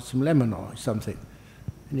 or you want some lemon or something.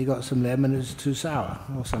 And you got some lemon, it's too sour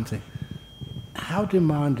or something. How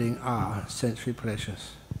demanding are sensory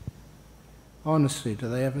pleasures? Honestly, do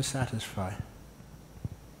they ever satisfy?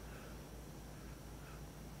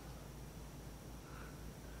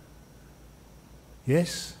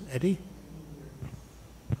 Yes, Eddie?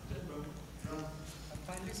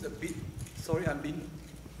 I find this a bit, sorry,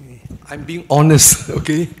 I'm being honest,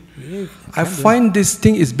 okay? Yeah, I find this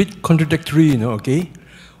thing is a bit contradictory, okay?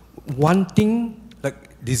 Wanting,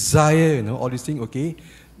 like desire, all these things, okay?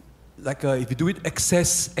 Like if you do it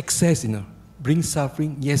excess, brings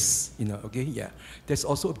suffering, yes, okay, yeah. That's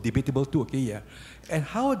also debatable too, okay, yeah. And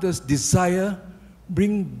how does desire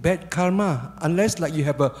bring bad karma? Unless like you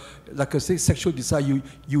have a sexual desire,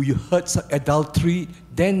 you hurt some adultery,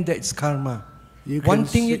 then that's karma. I'm going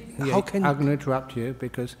to interrupt you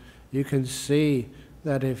because you can see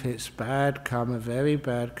that if it's bad karma, very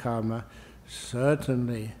bad karma,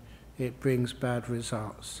 certainly it brings bad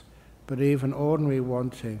results. But even ordinary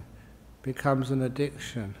wanting becomes an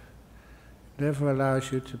addiction. It never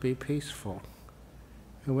allows you to be peaceful.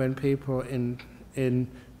 And when people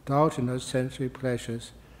indulge in those sensory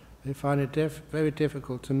pleasures, they find it very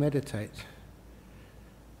difficult to meditate.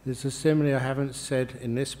 There's a simile I haven't said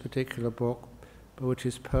in this particular book, but which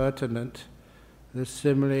is pertinent, the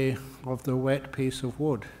simile of the wet piece of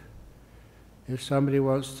wood. If somebody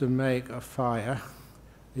wants to make a fire,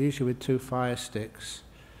 usually with 2 fire sticks,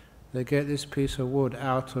 they get this piece of wood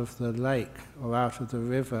out of the lake or out of the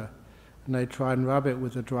river, and they try and rub it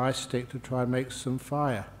with a dry stick to try and make some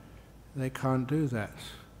fire. They can't do that.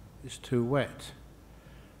 It's too wet.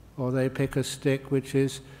 Or they pick a stick which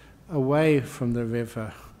is away from the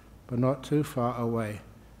river, but not too far away.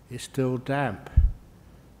 It's still damp.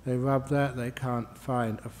 They rub that, they can't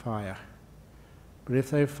find a fire. But if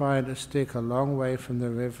they find a stick a long way from the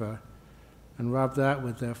river and rub that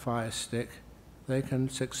with their fire stick, they can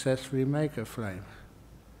successfully make a flame.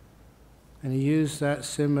 And he used that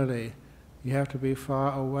simile. You have to be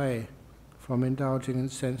far away from indulging in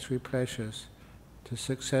sensory pleasures to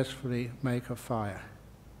successfully make a fire.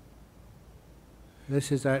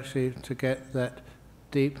 This is actually to get that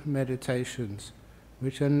deep meditations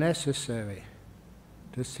which are necessary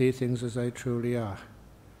to see things as they truly are.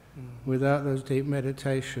 Without those deep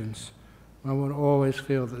meditations, one would always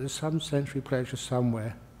feel that there's some sensory pleasure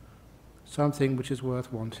somewhere, something which is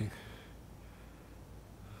worth wanting.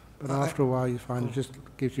 But after a while you find it just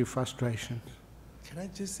gives you frustration. Can I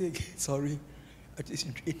just say again, sorry? It's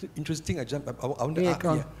interesting, Ajahn. I want Yeah, to go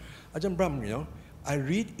on. ask. Ajahn Brahm, I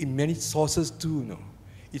read in many sources too,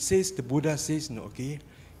 It says, the Buddha says, okay,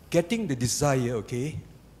 getting the desire, okay,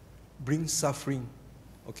 brings suffering,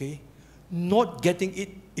 okay? Not getting it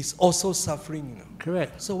is also suffering,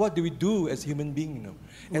 Correct. So what do we do as human beings,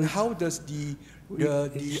 And how does you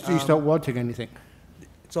stop wanting anything.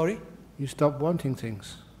 Sorry? You stop wanting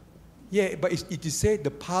things. Yeah, but it is said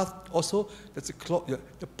the path also,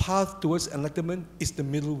 the path towards enlightenment is the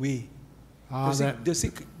middle way. Does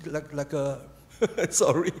it like a,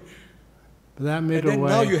 sorry. That middle and then way.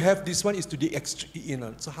 now you have this one is to the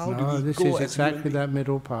extreme, so how do we this go is as exactly that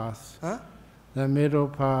middle path. Huh? The middle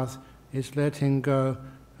path is letting go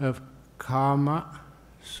of karma,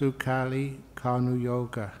 sukhali, kanu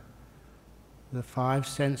yoga, the 5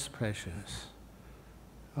 sense pleasures,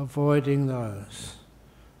 avoiding those,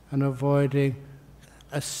 and avoiding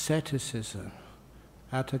asceticism,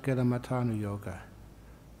 atagila yoga.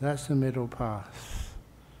 That's the middle path.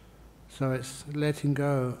 So it's letting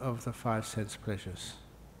go of the 5 sense pleasures.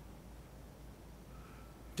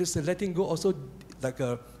 Just letting go also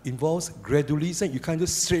involves gradually, saying you can't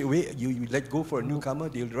just straight away, you let go for a newcomer,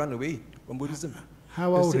 they'll run away from Buddhism.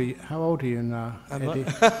 How old are you now, Eddie?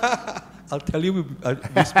 I'll tell you, I'll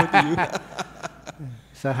whisper to you.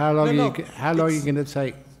 So how long are you going to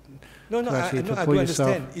take? No, I do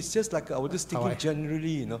understand. It's just like I was just thinking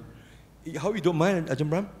generally, How you don't mind, Ajahn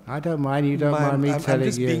Brahm? I don't mind. You don't mind me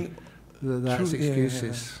telling you that's true,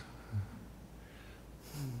 excuses.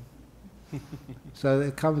 So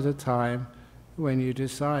there comes a time when you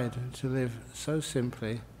decide to live so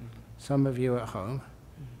simply, some of you at home,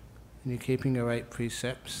 and you're keeping your 8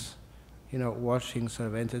 precepts, you're not watching sort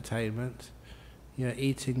of entertainment, you're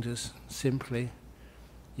eating just simply,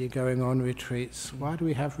 you're going on retreats. Why do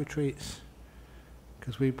we have retreats?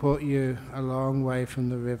 Because we put you a long way from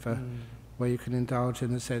the river where you can indulge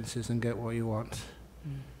in the senses and get what you want.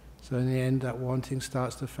 So in the end, that wanting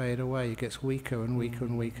starts to fade away. It gets weaker and weaker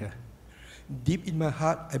and weaker. Deep in my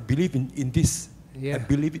heart, I believe in this. Yeah. I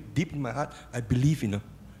believe it deep in my heart. I believe,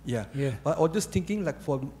 Yeah. But I was just thinking,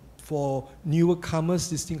 for newer comers,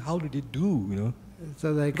 this thing, how do they do,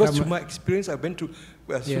 So they because through my experience, I went through,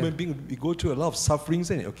 as human beings, we go through a lot of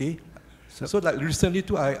sufferings, okay? So recently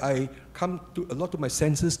too, I come to a lot of my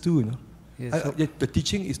senses too, the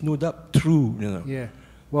teaching is no doubt true, Yeah.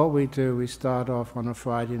 What we do, we start off on a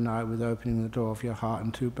Friday night with opening the door of your heart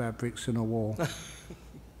and 2 bad bricks in a wall.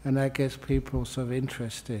 And that gets people sort of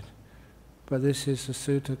interested. But this is a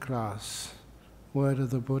sutta class, word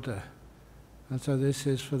of the Buddha. And so this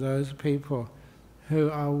is for those people who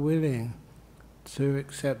are willing to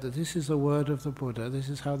accept that this is the word of the Buddha, this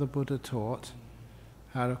is how the Buddha taught,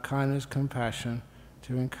 out of kindness, compassion,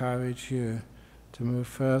 to encourage you to move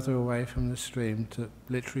further away from the stream, to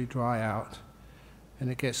literally dry out. And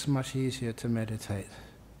it gets much easier to meditate.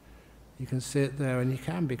 You can sit there and you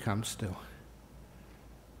can become still.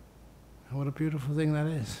 And what a beautiful thing that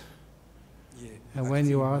is. Yeah, and when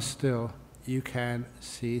you are still, you can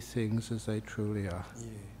see things as they truly are.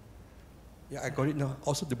 Yeah, I got it now.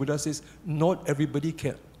 Also, the Buddha says, not everybody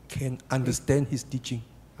can understand his teaching.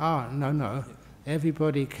 No. Yeah.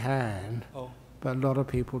 Everybody can, but a lot of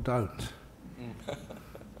people don't.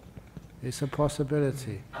 It's a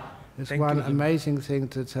possibility. It's one amazing thing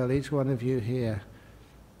to tell each one of you here.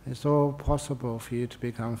 It's all possible for you to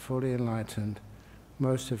become fully enlightened.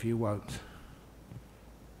 Most of you won't.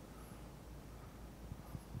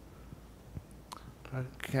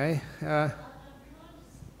 Okay. Can I just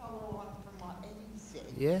follow on from what Eddie said?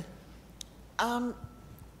 Yeah?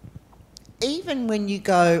 Even when you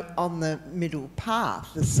go on the middle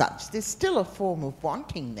path as such, there's still a form of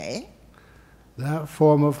wanting there. That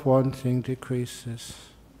form of wanting decreases.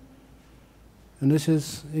 And this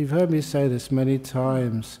is, you've heard me say this many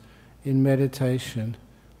times in meditation.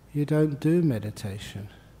 You don't do meditation.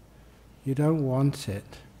 You don't want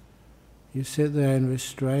it. You sit there and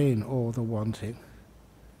restrain all the wanting.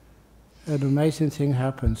 An amazing thing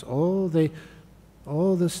happens. All the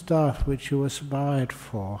stuff which you aspired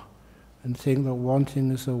for and think that wanting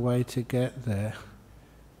is a way to get there,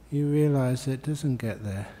 you realize it doesn't get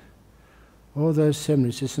there. All those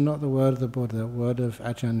similes, this is not the word of the Buddha, the word of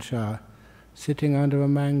Ajahn Chah, sitting under a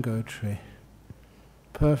mango tree,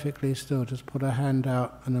 perfectly still, just put a hand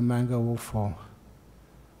out and a mango will fall.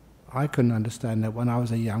 I couldn't understand that when I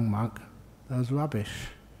was a young monk. That was rubbish.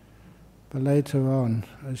 But later on,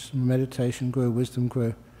 as meditation grew, wisdom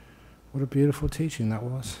grew, what a beautiful teaching that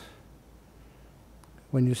was.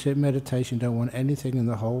 When you sit in meditation, you don't want anything in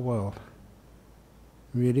the whole world.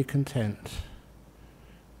 Really content.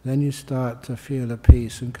 Then you start to feel a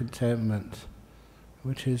peace and contentment,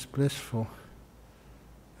 which is blissful.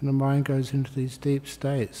 And the mind goes into these deep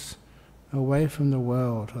states, away from the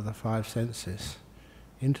world of the five senses,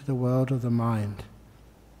 into the world of the mind.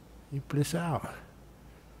 You bliss out.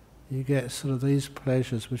 You get sort of these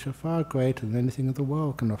pleasures which are far greater than anything that the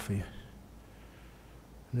world can offer you.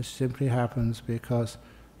 And this simply happens because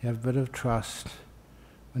you have a bit of trust.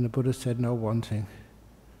 When the Buddha said no wanting,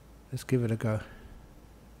 let's give it a go.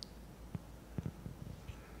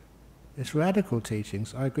 It's radical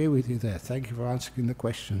teachings. I agree with you there. Thank you for answering the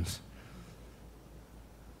questions.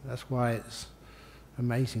 That's why it's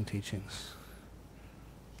amazing teachings.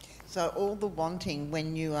 So all the wanting,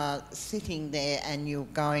 when you are sitting there and you're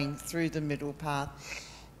going through the middle path,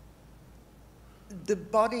 the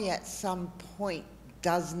body at some point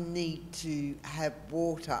does need to have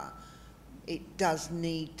water. It does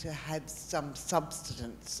need to have some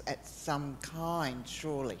substance at some kind,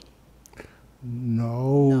 surely.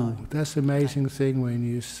 No. That's the amazing thing when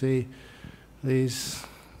you see these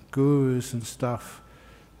gurus and stuff.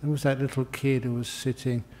 There was that little kid who was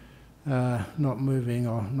sitting, not moving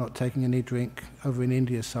or not taking any drink over in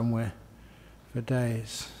India somewhere for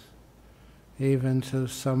days. Even to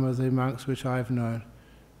some of the monks which I've known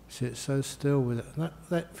sit so still with it.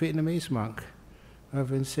 That Vietnamese monk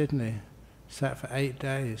over in Sydney sat for 8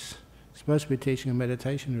 days. Supposed to be teaching a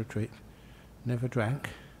meditation retreat. Never drank.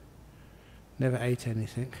 Never ate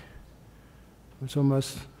anything. It was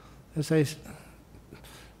almost, as they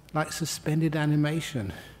like suspended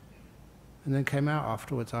animation, and then came out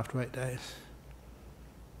afterwards after 8 days.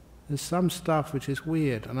 There's some stuff which is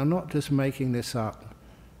weird, and I'm not just making this up.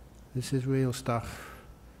 This is real stuff.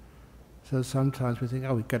 So sometimes we think,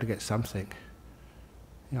 oh, we've got to get something.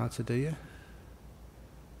 The answer, do you? I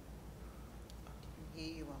can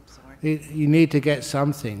hear you, I'm sorry. You need to get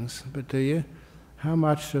some things, but do you? How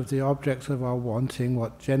much of the objects of our wanting,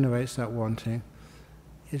 what generates that wanting,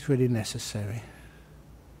 is really necessary?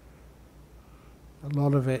 A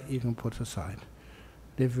lot of it you can put aside.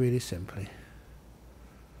 Live really simply.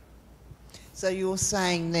 So you're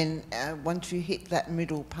saying then, once you hit that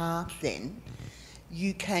middle path then,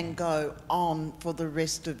 you can go on for the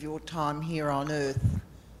rest of your time here on earth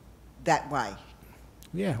that way?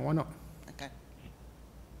 Yeah, why not? Okay.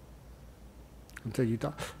 Until you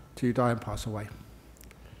die and pass away.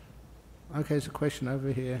 Okay, there's a question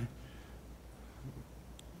over here.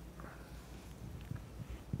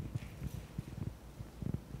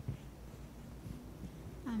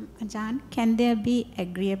 Ajahn, can there be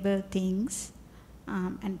agreeable things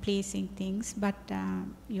and pleasing things, but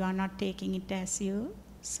you are not taking it as you,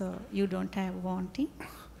 so you don't have wanting?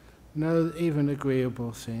 No, even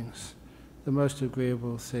agreeable things. The most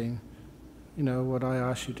agreeable thing, you know, what I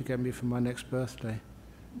asked you to get me for my next birthday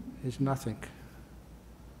is nothing.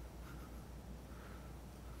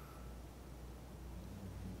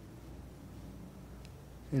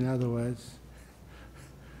 In other words,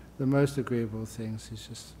 the most agreeable things is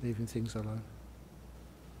just leaving things alone.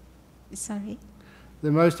 Sorry?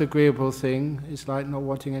 The most agreeable thing is like not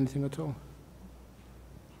wanting anything at all.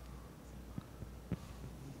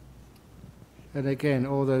 And again,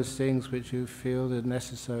 all those things which you feel are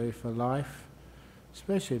necessary for life,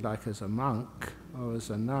 especially like as a monk or as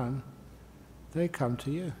a nun, they come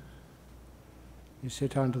to you. You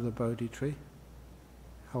sit under the Bodhi tree,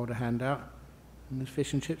 hold a hand out, and the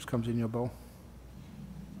fish and chips comes in your bowl.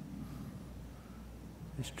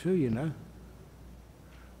 It's true, you know.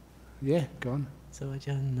 Yeah, go on. So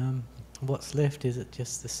Ajahn, what's left, is it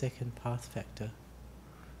just the second path factor?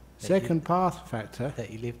 Second path factor?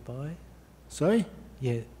 That you live by? Sorry?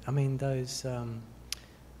 Yeah, I mean those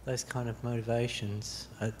kind of motivations,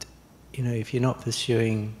 you know, if you're not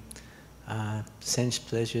pursuing sense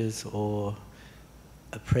pleasures or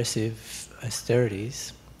oppressive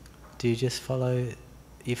austerities, do you just follow,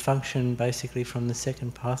 you function basically from the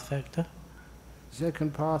second path factor?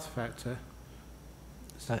 Second path factor?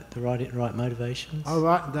 Like the right motivations? Oh,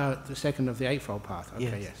 right, no, the second of the Eightfold Path.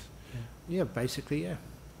 Okay, yes. Yeah, Basically, yeah.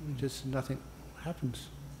 Just nothing happens.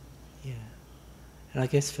 Yeah. And I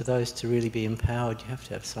guess for those to really be empowered, you have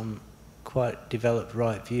to have some quite developed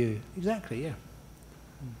right view. Exactly, yeah.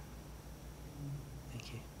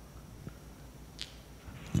 Thank you.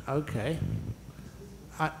 Okay.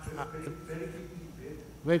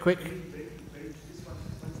 Very quick.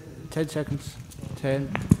 10 seconds.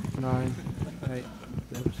 10, 9, 8,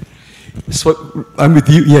 11. So I'm with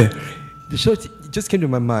you, yeah. So it just came to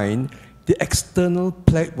my mind, the external,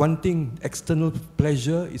 external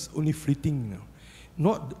pleasure is only fleeting.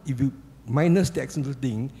 Not, if you minus the external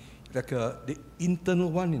thing, like the internal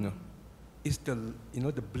one, is the,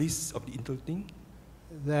 the bliss of the internal thing.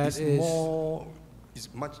 That is more,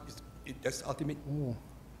 that's ultimate.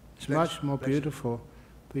 It's much more beautiful,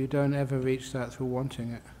 but you don't ever reach that through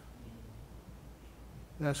wanting it.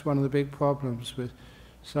 That's one of the big problems with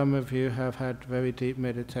some of you have had very deep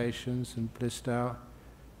meditations and blissed out,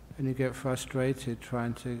 and you get frustrated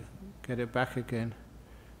trying to get it back again.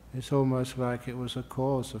 It's almost like it was a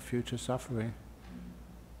cause of future suffering.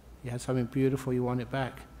 You had something beautiful, you want it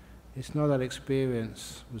back. It's not that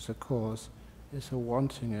experience was the cause, it's a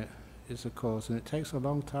wanting it is the cause, and it takes a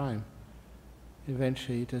long time.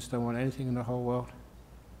 Eventually you just don't want anything in the whole world.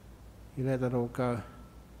 You let that all go,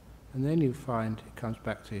 and then you find it comes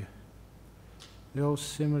back to you. The old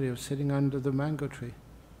simile of sitting under the mango tree.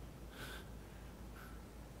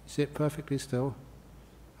 Sit perfectly still,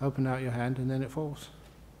 open out your hand, and then it falls.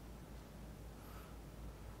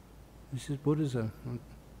 This is Buddhism.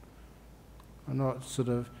 I'm not sort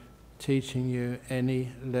of teaching you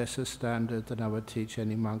any lesser standard than I would teach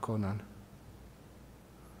any monk or nun.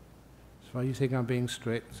 So you think I'm being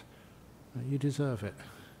strict? You deserve it.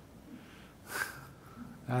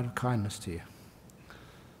 Out of kindness to you.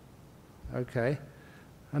 Okay.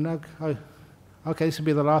 And okay, this will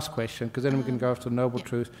be the last question, because then we can go after the Noble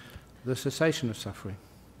Truth, the cessation of suffering.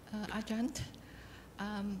 Ajahn,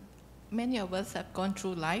 many of us have gone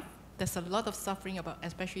through life. There's a lot of suffering about,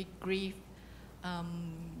 especially grief,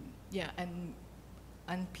 and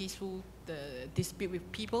unpeaceful dispute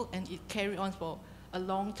with people, and it carries on for a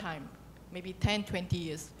long time, maybe 10, 20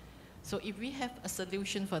 years. So if we have a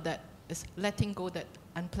solution for that, is letting go that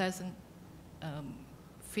unpleasant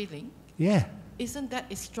feeling. Yeah. Isn't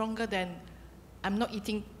that stronger than I'm not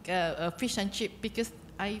eating fish and chip, because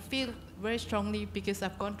I feel very strongly because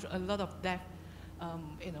I've gone through a lot of death,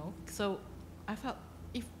 So I felt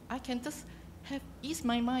if I can just ease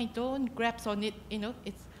my mind, don't grasp on it,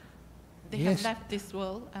 they have left this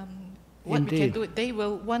world. What Indeed. we can do, they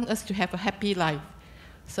will want us to have a happy life.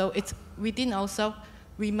 So it's within ourselves.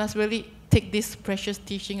 We must really take this precious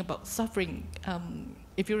teaching about suffering.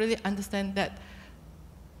 If you really understand that,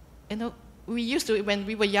 we used to, when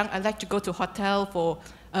we were young, I like to go to hotel for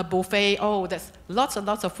a buffet. Oh, there's lots and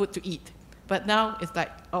lots of food to eat. But now it's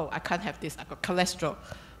like, oh, I can't have this, I've got cholesterol.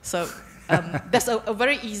 So that's a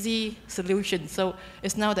very easy solution. So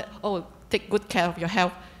it's now that, oh, take good care of your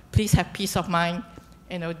health. Please have peace of mind.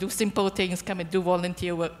 Do simple things, come and do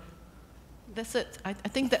volunteer work. That's it. I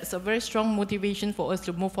think that's a very strong motivation for us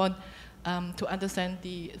to move on, to understand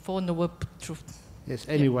the Four Noble Truths. Yes,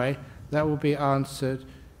 anyway, that will be answered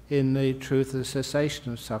in the truth of the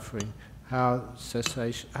cessation of suffering, how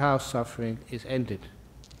suffering is ended.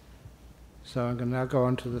 So I'm going to now go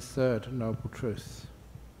on to the third Noble Truth.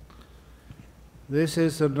 This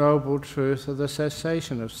is the Noble Truth of the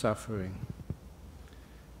cessation of suffering.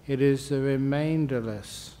 It is the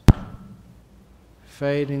remainderless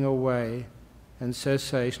fading away and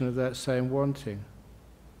cessation of that same wanting.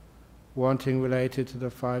 Wanting related to the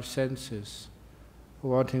five senses,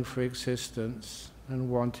 wanting for existence, and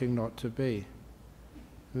wanting not to be.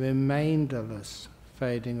 Remainderless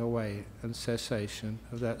fading away and cessation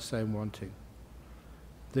of that same wanting.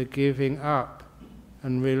 The giving up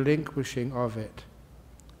and relinquishing of it,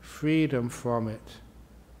 freedom from it,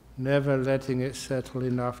 never letting it settle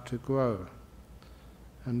enough to grow.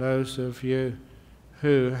 And those of you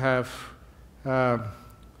who have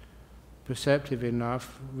perceptive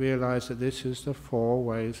enough realize that this is the four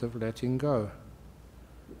ways of letting go.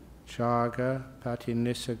 Chaga,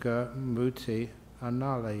 Patinissagga, Muti,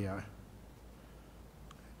 Analaya.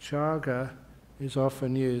 Chaga is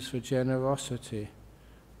often used for generosity.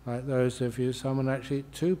 Like those of you,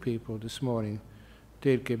 two people this morning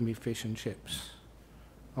did give me fish and chips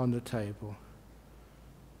on the table.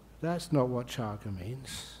 That's not what chaga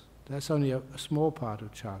means. That's only a small part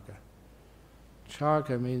of chaga.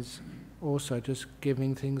 Chaga means also just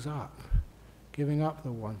giving things up, giving up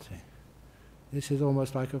the wanting. This is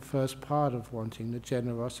almost like a first part of wanting, the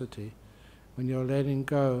generosity, when you're letting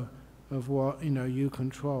go of what you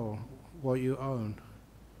control, what you own.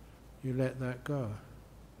 You let that go.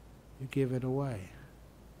 You give it away.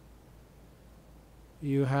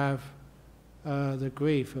 You have the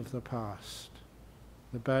grief of the past,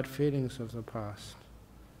 the bad feelings of the past.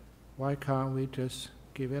 Why can't we just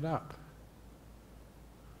give it up?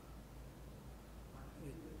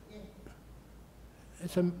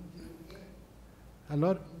 It's a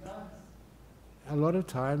lot of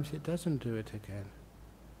times it doesn't do it again.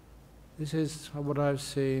 This is what I've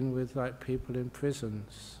seen with like people in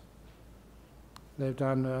prisons. They've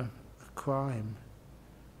done a crime,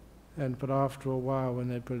 but after a while, when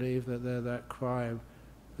they believe that they're that crime,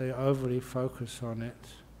 they overly focus on it.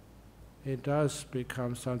 It does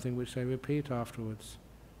become something which they repeat afterwards.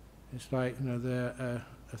 It's like, they're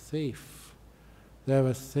a thief. They're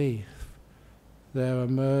a thief. They're a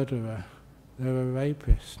murderer. They're a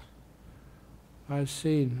rapist. I've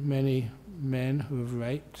seen many men who have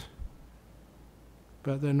raped,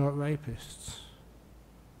 but they're not rapists.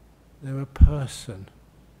 They're a person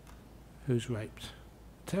who's raped.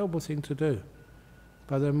 Terrible thing to do,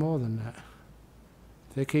 but they're more than that.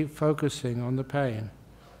 They keep focusing on the pain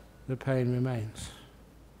remains,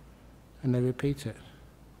 and they repeat it.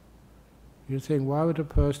 You think, why would a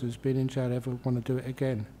person who's been in jail ever want to do it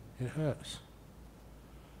again? It hurts.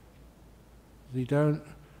 You don't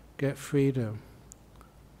get freedom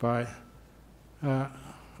by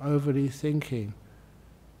overly thinking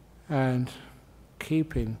and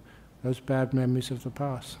keeping those bad memories of the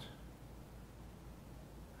past.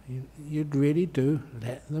 You really do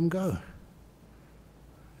let them go.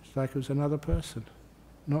 It's like it was another person.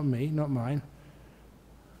 Not me, not mine.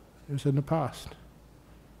 It was in the past.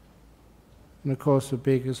 And of course, a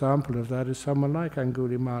big example of that is someone like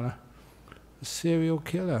Angulimala, a serial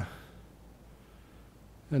killer.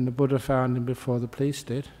 And the Buddha found him before the police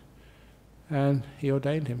did, and he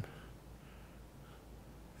ordained him.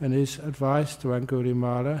 And his advice to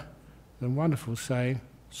Angulimala, the wonderful saying,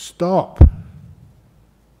 stop!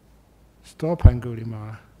 Stop,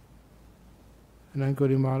 Angulimala. And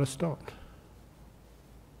Angulimala stopped.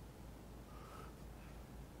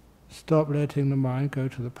 Stop letting the mind go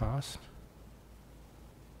to the past.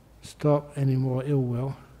 Stop any more ill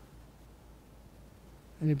will.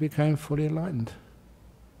 And he became fully enlightened.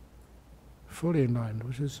 Fully enlightened,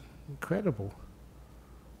 which is incredible.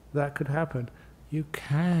 That could happen. You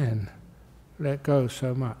can let go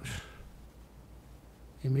so much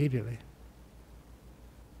immediately.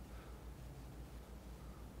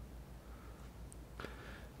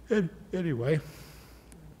 Anyway,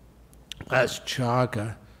 that's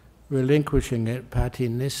chaga, relinquishing it,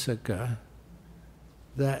 patinissagga.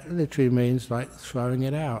 That literally means like throwing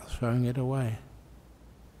it out, throwing it away,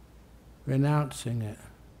 renouncing it,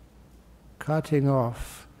 cutting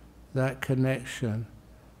off that connection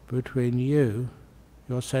between you,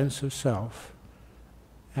 your sense of self,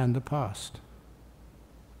 and the past.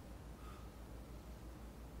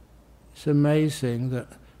 It's amazing that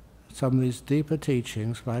some of these deeper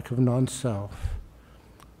teachings, like of non-self,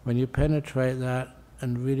 when you penetrate that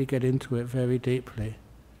and really get into it very deeply,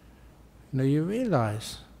 you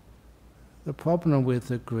realize the problem with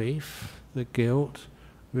the grief, the guilt,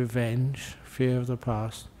 revenge, fear of the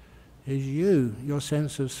past, is your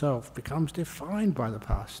sense of self becomes defined by the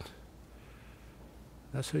past.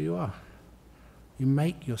 That's who you are. You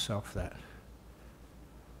make yourself that.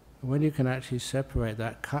 And when you can actually separate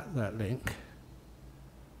that, cut that link,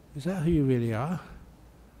 is that who you really are?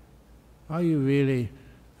 Are you really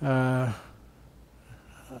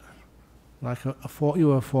like you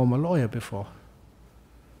were a former lawyer before?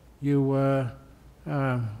 You were,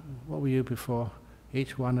 what were you before?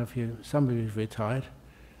 Each one of you, somebody's retired.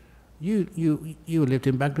 You lived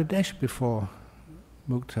in Bangladesh before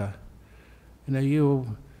Mukta.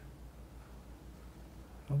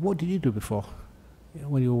 What did you do before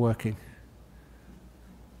when you were working?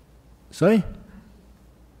 Sorry?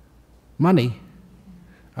 Money?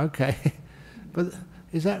 Okay. But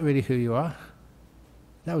is that really who you are?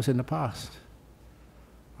 That was in the past.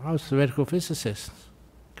 I was a theoretical physicist.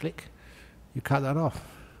 Click. You cut that off.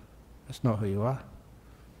 That's not who you are.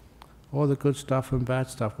 All the good stuff and bad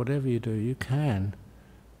stuff, whatever you do, you can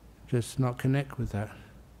just not connect with that.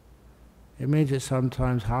 It means it's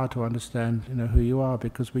sometimes hard to understand, who you are,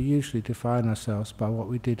 because we usually define ourselves by what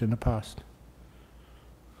we did in the past.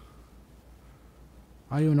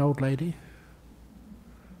 Are you an old lady?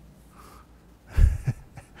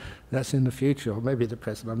 That's in the future, or maybe the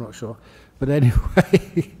present, I'm not sure. But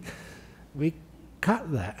anyway, we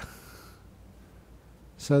cut that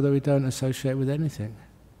so that we don't associate with anything.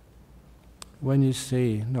 When you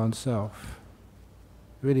see non-self,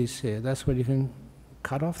 really see it, that's when you can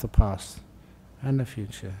cut off the past and the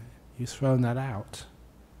future. You've thrown that out.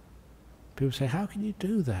 People say, how can you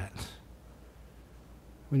do that?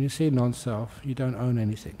 When you see non-self, you don't own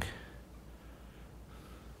anything.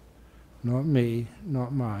 Not me,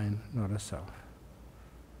 not mine, not a self.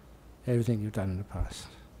 Everything you've done in the past.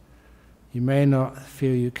 You may not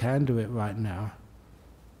feel you can do it right now,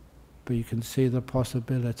 but you can see the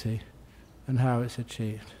possibility and how it's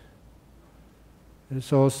achieved.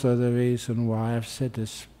 It's also the reason why, I've said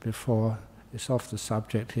this before, it's off the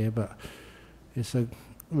subject here, but it's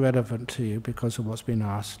relevant to you because of what's been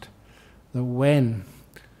asked, that when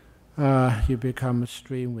you become a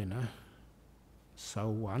stream winner, so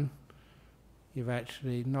one, you've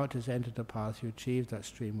actually not just entered the path, you achieved that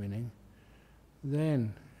stream winning,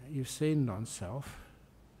 then you've seen non-self,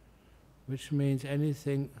 which means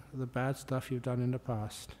anything, the bad stuff you've done in the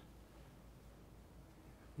past,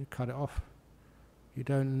 you cut it off. You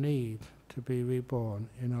don't need to be reborn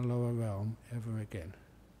in a lower realm ever again,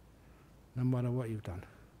 no matter what you've done.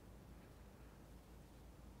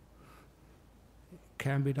 It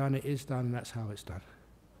can be done, it is done, and that's how it's done.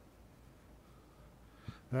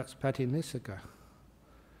 That's Patinissaga.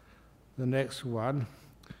 The next one,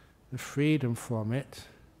 the freedom from it,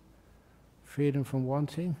 freedom from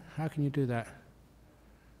wanting. How can you do that?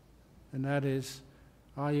 And that is,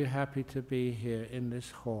 are you happy to be here in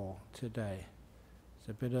this hall today? It's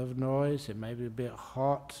a bit of noise, it may be a bit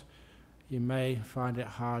hot, you may find it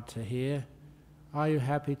hard to hear. Are you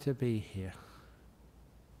happy to be here?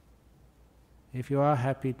 If you are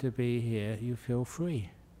happy to be here, you feel free.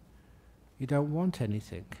 You don't want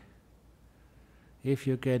anything. If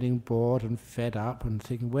you're getting bored and fed up and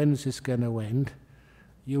thinking, when's this going to end?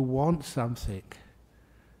 You want something.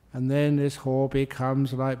 And then this hall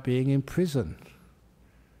becomes like being in prison.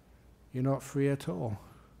 You're not free at all.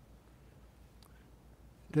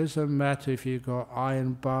 It doesn't matter if you've got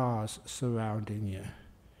iron bars surrounding you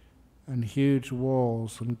and huge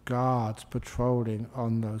walls and guards patrolling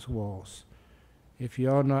on those walls. If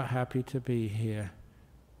you're not happy to be here,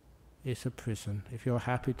 it's a prison. If you're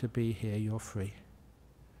happy to be here, you're free.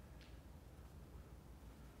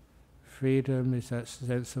 Freedom is that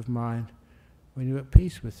sense of mind when you're at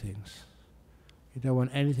peace with things. You don't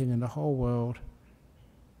want anything in the whole world,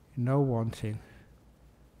 no wanting,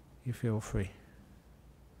 you feel free.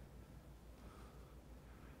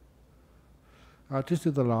 I'll just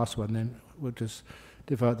do the last one, then we'll just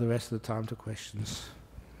devote the rest of the time to questions.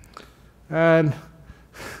 And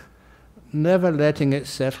never letting it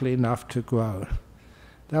settle enough to grow.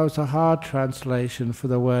 That was a hard translation for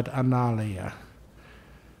the word analiya.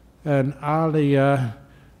 And alaya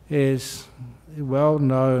is well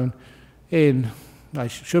known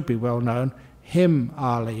should be well known,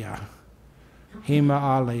 Himalaya.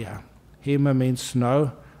 Himalaya. Hima means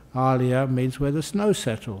snow, alaya means where the snow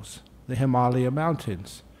settles, the Himalaya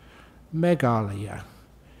mountains. Meghalaya.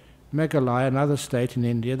 Meghalaya, another state in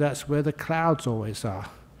India, that's where the clouds always are.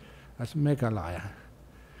 That's Meghalaya.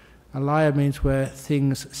 Alaya means where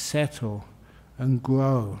things settle and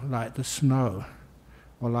grow, like the snow,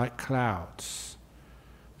 or like clouds.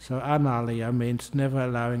 So analaya means never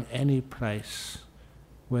allowing any place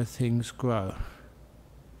where things grow.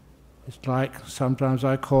 It's like, sometimes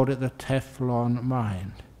I call it the Teflon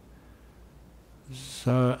mind.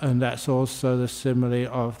 So, and that's also the simile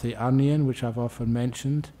of the onion, which I've often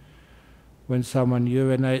mentioned. When someone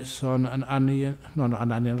urinates on an onion,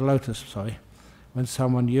 a lotus, sorry. When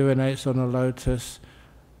someone urinates on a lotus,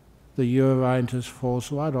 the urine just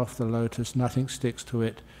falls right off the lotus, nothing sticks to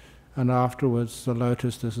it, and afterwards the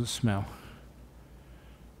lotus doesn't smell.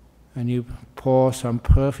 And you pour some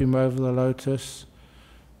perfume over the lotus,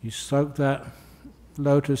 you soak that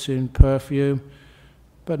lotus in perfume,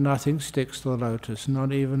 but nothing sticks to the lotus,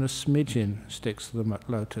 not even a smidgen sticks to the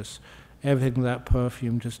lotus. Everything in that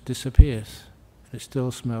perfume just disappears. It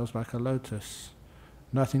still smells like a lotus.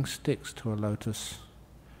 Nothing sticks to a lotus,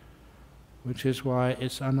 which is why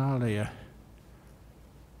it's analaya.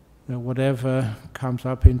 That whatever comes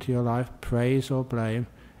up into your life, praise or blame,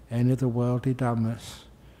 any of the worldly dhammas,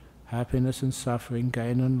 happiness and suffering,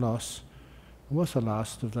 gain and loss. What's the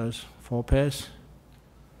last of those 4 pairs?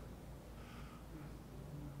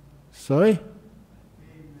 Sorry?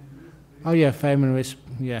 Oh yeah, fame and risk,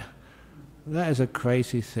 yeah. That is a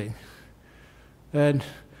crazy thing. And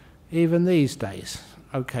even these days,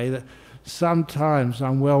 okay, that sometimes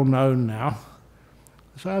I'm well known now,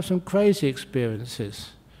 so I have some crazy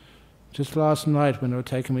experiences. Just last night when they were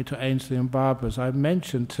taking me to Ainsley and Barbara's, I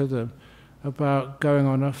mentioned to them about going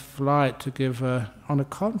on a flight to give on a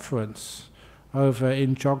conference over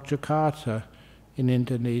in Yogyakarta in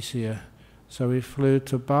Indonesia. So we flew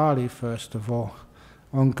to Bali first of all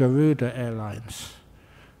on Garuda Airlines.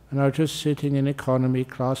 And I was just sitting in economy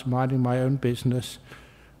class minding my own business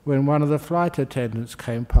when one of the flight attendants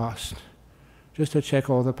came past just to check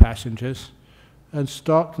all the passengers and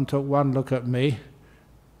stopped and took one look at me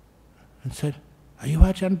and said, "Are you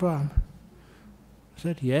Ajahn Brahm?" I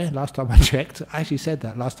said, "Yeah, last time I checked." I actually said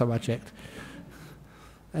that last time I checked.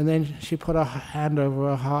 And then she put her hand over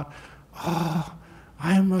her heart. "Oh,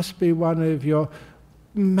 I must be one of your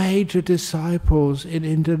major disciples in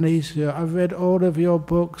Indonesia. I've read all of your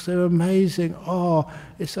books. They're amazing. Oh,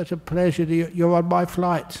 it's such a pleasure. You're on my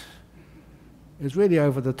flight. It was really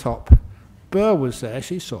over the top. Burr was there.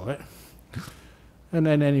 She saw it. And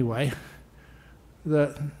then anyway,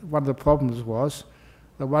 one of the problems was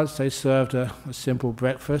that once they served a simple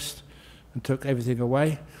breakfast and took everything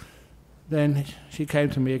away, then she came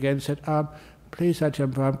to me again and said, please,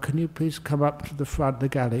 Ajahn Brahm, can you please come up to the front of the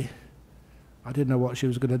galley? I didn't know what she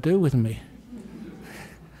was going to do with me.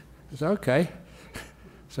 I said, okay.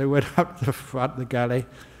 So we went up to the front of the galley,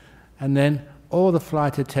 and then all the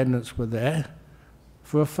flight attendants were there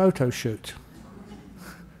for a photo shoot.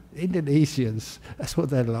 Indonesians, that's what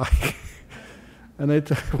they're like. And they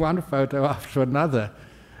took one photo after another.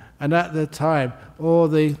 And at the time, all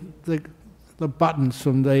the buttons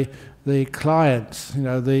from the clients,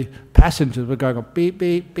 the passengers were going up, beep,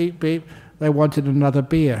 beep, beep, beep. They wanted another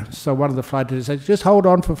beer. So one of the flight attendants said, just hold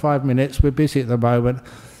on for 5 minutes, we're busy at the moment.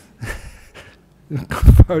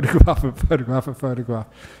 Photograph and photograph and photograph.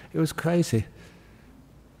 It was crazy.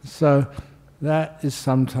 So that is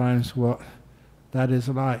sometimes what that is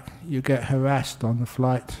like. You get harassed on the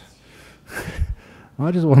flight. I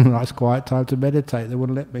just want a nice quiet time to meditate. They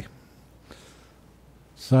wouldn't let me.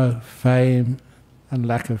 So fame and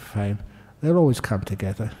lack of fame, they'll always come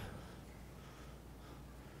together.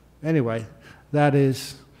 Anyway, that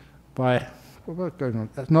is by what's going on.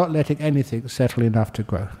 That's not letting anything settle enough to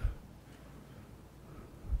grow.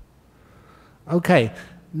 Okay,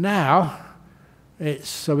 now it's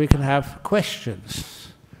so we can have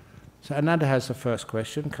questions. So Ananda has the first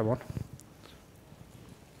question. Come on.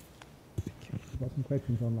 Got some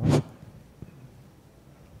questions online.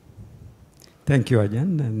 Thank you,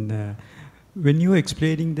 Ajahn. And when you were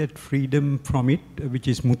explaining that freedom from it, which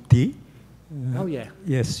is mutti, Oh yeah.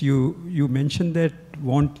 yes, you mentioned that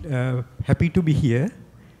happy to be here,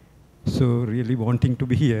 so really wanting to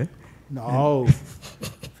be here. No,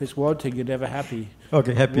 if it's wanting, you're never happy.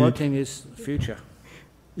 Okay, happy. Wanting is future.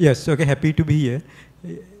 Yes, okay, happy to be here.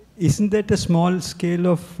 Isn't that a small scale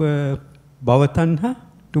of bhavatanha,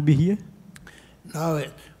 to be here? No,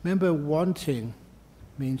 remember wanting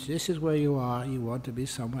means this is where you are, you want to be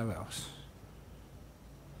somewhere else.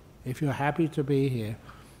 If you're happy to be here,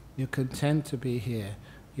 you're content to be here,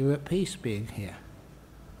 you're at peace being here.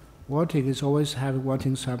 Wanting is always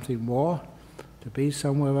wanting something more, to be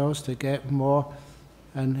somewhere else, to get more.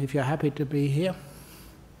 And if you're happy to be here,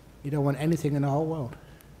 you don't want anything in the whole world.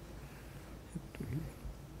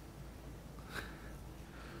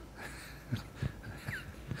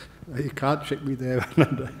 You can't trick me there,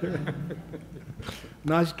 Ananda.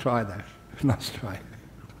 Nice try, though. Nice try.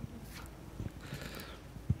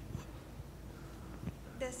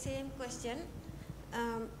 The same question.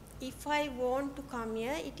 If I want to come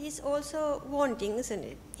here, it is also wanting, isn't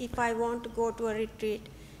it? If I want to go to a retreat,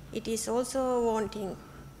 it is also wanting.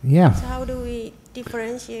 Yeah. So how do we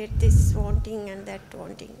differentiate this wanting and that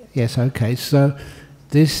wanting? Yes, okay. So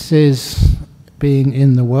this is being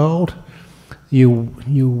in the world.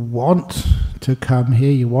 You want to come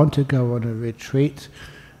here, you want to go on a retreat,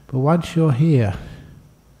 but once you're here,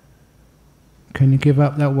 can you give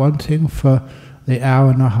up that wanting for the hour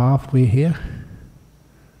and a half we're here?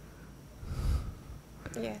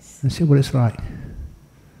 Yes. And see what it's like.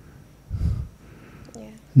 Yeah.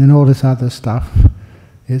 And then all this other stuff,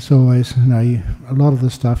 it's always, a lot of the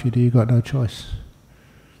stuff you do, you've got no choice.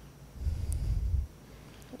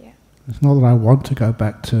 Yeah. It's not that I want to go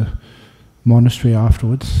back to monastery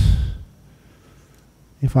afterwards.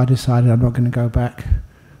 If I decided I'm not going to go back,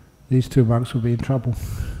 these two monks would be in trouble.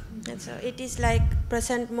 And so it is like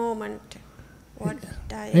present moment. What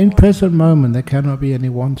in present moment, there cannot be any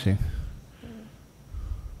wanting.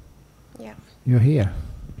 Yeah. You're here.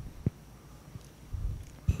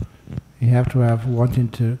 You have to have wanting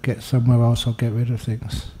to get somewhere else or get rid of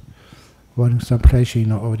things. Wanting some pleasure you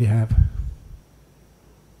not already have.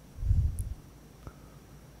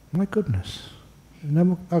 My goodness.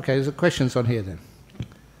 Okay, there's questions on here then.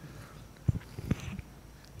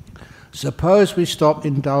 Suppose we stop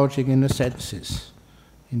indulging in the senses.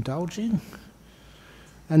 Indulging?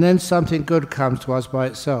 And then something good comes to us by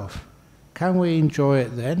itself. Can we enjoy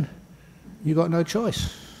it then? You've got no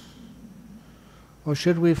choice. Or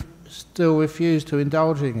should we still refuse to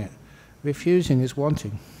indulging it? Refusing is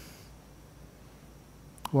wanting.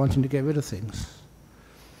 Wanting to get rid of things.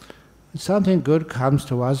 Something good comes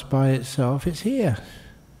to us by itself, it's here.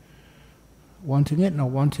 Wanting it, not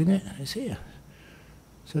wanting it, it's here.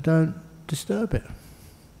 So don't disturb it.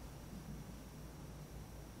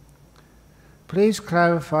 Please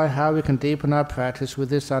clarify how we can deepen our practice with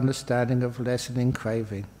this understanding of lessening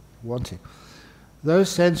craving, wanting. Those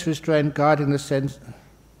sense restraint guiding the sense,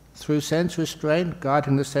 through sense restraint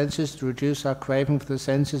guiding the senses to reduce our craving for the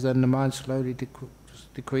senses, then the mind slowly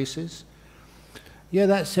decreases. Yeah,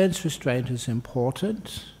 that sense restraint is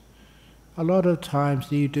important. A lot of times,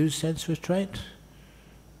 do you do sense restraint?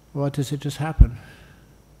 Or does it just happen?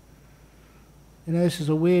 You know, this is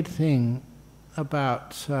a weird thing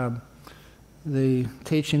about the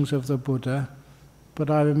teachings of the Buddha, but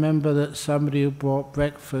I remember that somebody who brought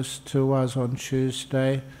breakfast to us on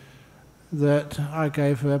Tuesday, that I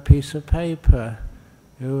gave her a piece of paper.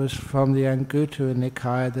 It was from the Anguttara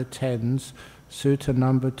Nikaya, the Tens, Sutta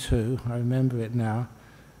number 2, I remember it now,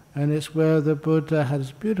 and it's where the Buddha has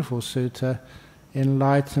this beautiful sutta,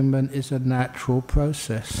 enlightenment is a natural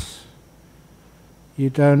process. You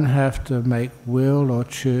don't have to make will or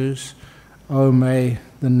choose, oh may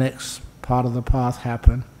the next part of the path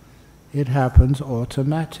happen. It happens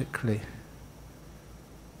automatically.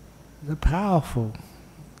 The powerful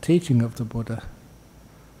teaching of the Buddha.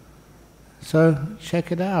 So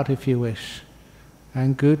check it out if you wish.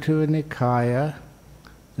 Anguttara Nikaya,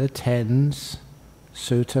 the Tens,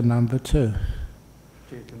 Sutta number 2.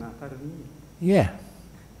 Yeah.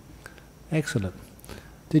 Excellent.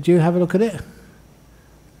 Did you have a look at it?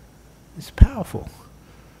 It's powerful.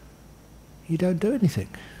 You don't do anything.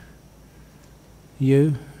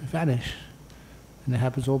 You vanish. And it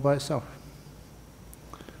happens all by itself.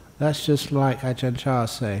 That's just like Ajahn Chah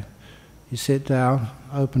saying. You sit down,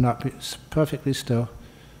 open up, it's perfectly still,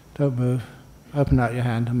 don't move, open out your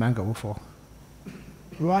hand, a mango will fall.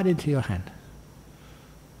 Right into your hand.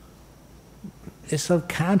 It's so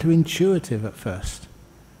counterintuitive at first.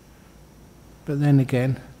 But then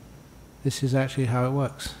again, this is actually how it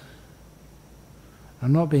works.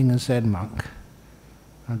 I'm not being a Zen monk,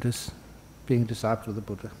 I'm just being a disciple of the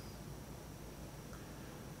Buddha.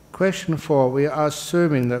 Question 4, we are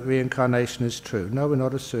assuming that reincarnation is true. No, we're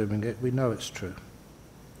not assuming it, we know it's true.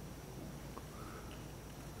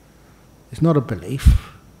 It's not a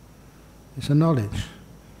belief, it's a knowledge.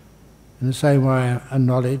 In the same way, a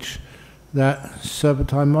knowledge that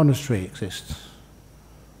Serpentine Monastery exists.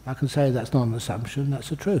 I can say that's not an assumption, that's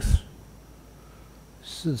the truth.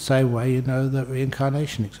 It's the same way you know that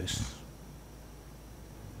reincarnation exists.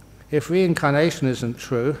 If reincarnation isn't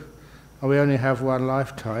true, and we only have one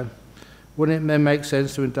lifetime, wouldn't it then make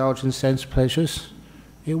sense to indulge in sense pleasures?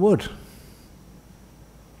 It would.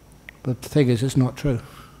 But the thing is, it's not true.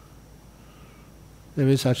 There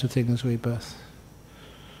is such a thing as rebirth.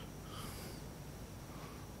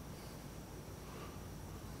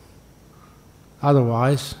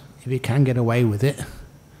 Otherwise, if you can get away with it,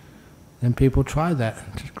 then people try that,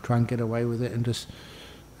 try and get away with it, and just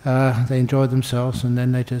they enjoy themselves, and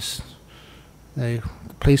then the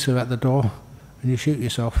police are at the door, and you shoot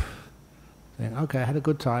yourself, saying, okay, I had a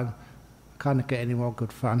good time, I can't get any more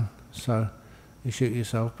good fun, so you shoot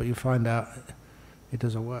yourself, but you find out it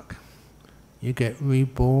doesn't work. You get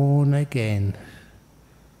reborn again.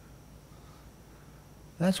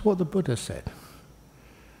 That's what the Buddha said.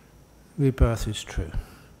 Rebirth is true.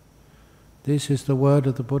 This is the word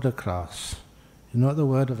of the Buddha class. It's not the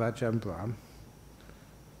word of Ajahn Brahm.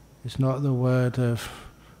 It's not the word of,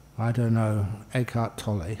 I don't know, Eckhart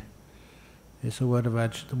Tolle. It's the word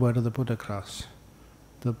of the Buddha class.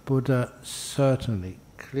 The Buddha certainly,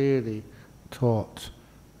 clearly taught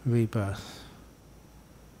rebirth.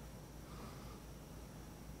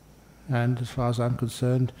 And as far as I'm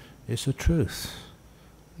concerned, it's a truth,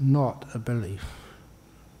 not a belief.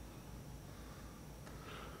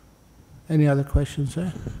 Any other questions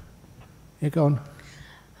there? Yeah, go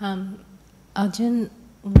on. Ajahn,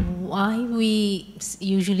 why we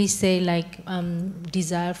usually say like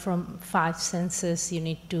desire from 5 senses you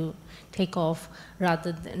need to take off,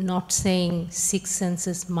 rather than not saying 6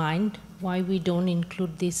 senses mind? Why we don't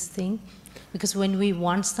include this thing? Because when we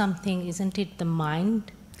want something, isn't it the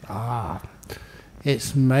mind?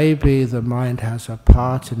 It's maybe the mind has a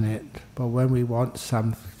part in it, but when we want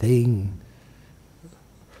something,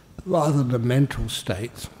 rather than the mental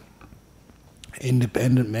state,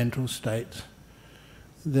 independent mental state,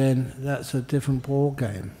 then that's a different ball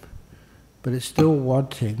game. But it's still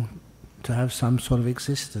wanting to have some sort of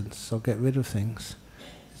existence or get rid of things.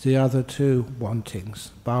 The other two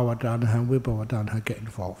wantings, bhavadanha and vibhavadanha, get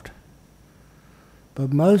involved.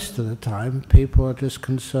 But most of the time, people are just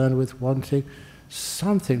concerned with wanting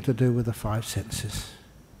something to do with the 5 senses.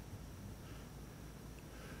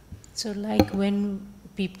 So like when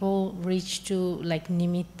people reach to like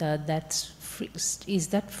nimitta, that's free, is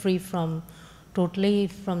that free from totally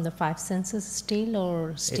from the 5 senses still,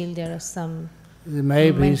 or still there are some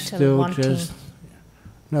maybe still wanting? Just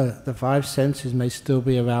no, the 5 senses may still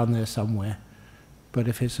be around there somewhere, But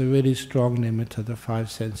if it's a really strong nimitta, the five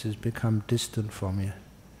senses become distant from you.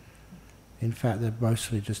 In fact, they've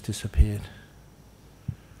mostly just disappeared.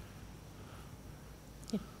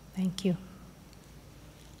 Yep. Thank you.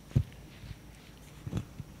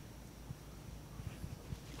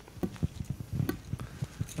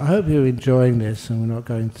 I hope you're enjoying this and we're not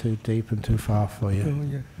going too deep and too far for you. Oh,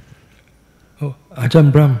 yeah. Oh,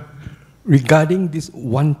 Ajahn Brahm, regarding this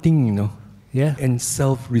one thing, Yeah? and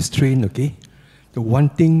self-restraint, okay? The one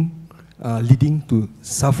thing leading to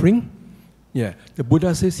suffering. Yeah, the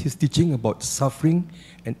Buddha says he's teaching about suffering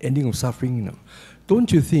and ending of suffering.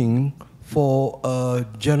 Don't you think for a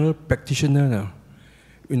general practitioner,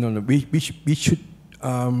 we should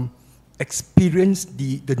experience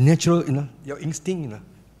the natural, your instinct,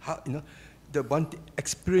 how, the one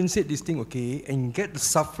experience it, this thing, okay, and get the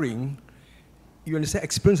suffering. You understand?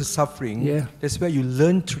 Experience the suffering. Yeah. That's where you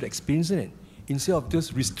learn through the experience, isn't it? Instead of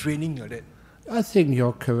just restraining like that. I think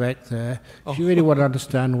you're correct there. If you really want to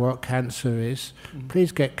understand what cancer is,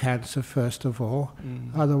 please get cancer first of all.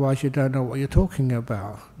 Otherwise you don't know what you're talking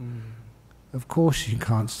about. Of course you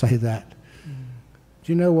can't say that.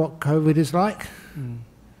 Do you know what COVID is like?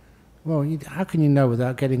 Well, how can you know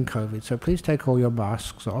without getting COVID? So please take all your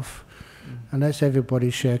masks off and let's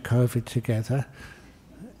everybody share COVID together.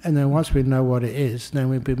 And then once we know what it is, then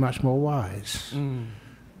we'll be much more wise.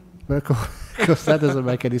 But of course that doesn't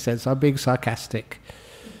make any sense. I'm being sarcastic.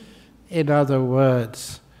 In other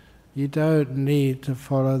words, you don't need to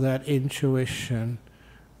follow that intuition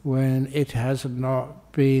when it has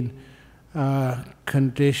not been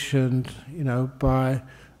conditioned, by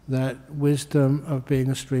that wisdom of being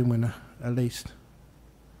a stream winner, at least.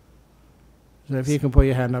 So if you can put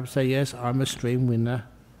your hand up and say, yes, I'm a stream winner,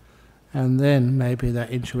 and then maybe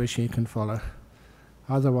that intuition you can follow.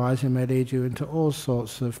 Otherwise, it may lead you into all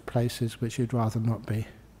sorts of places which you'd rather not be.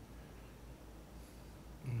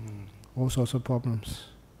 All sorts of problems.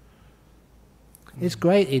 It's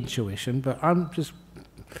great intuition, but I'm just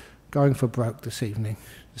going for broke this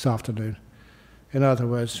afternoon. In other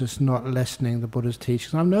words, just not lessening the Buddha's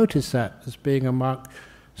teachings. I've noticed that as being a monk,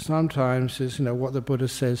 sometimes is what the Buddha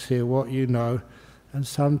says here, what you know, and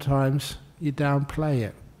sometimes you downplay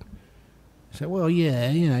it. You say, well,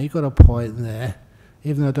 yeah, you've got a point there,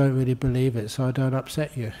 even though I don't really believe it, so I don't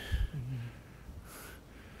upset you.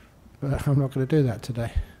 But I'm not going to do that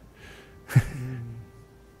today.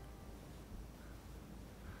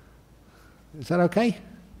 Is that okay?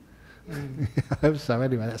 I hope so.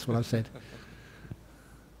 Anyway, that's what I've said.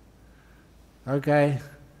 Okay.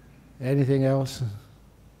 Anything else?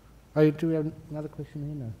 Oh, do we have another question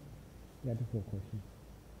here? No. Yeah, just one question.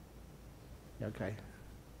 Okay.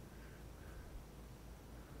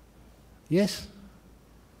 Yes?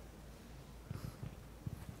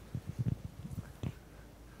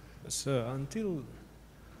 Sir, until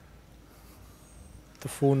the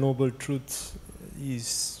Four Noble Truths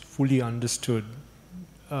is fully understood,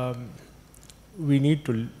 we need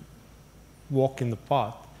to walk in the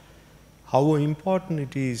path. How important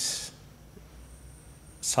it is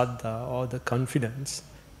saddha or the confidence,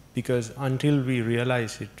 because until we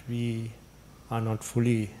realize it, we are not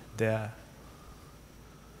fully there,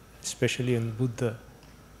 especially in Buddha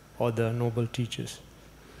or the noble teachers.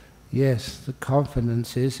 Yes, the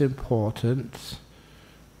confidence is important,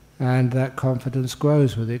 and that confidence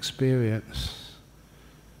grows with experience.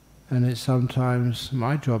 And it's sometimes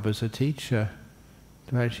my job as a teacher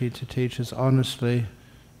to teach us honestly,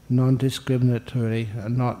 non-discriminatorily,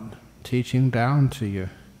 and not teaching down to you.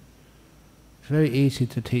 It's very easy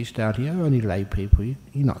to teach down to you. You're only lay people. You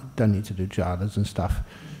don't need to do jhanas and stuff.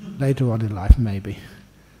 Later on in life, maybe.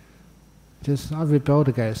 I've rebelled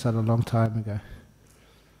against that a long time ago.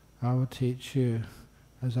 I will teach you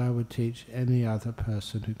as I would teach any other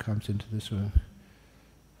person who comes into this room.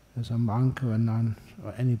 As a monk or a nun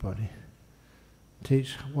or anybody.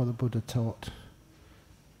 Teach what the Buddha taught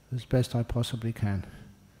as best I possibly can.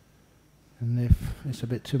 And if it's a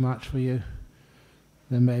bit too much for you,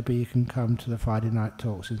 then maybe you can come to the Friday night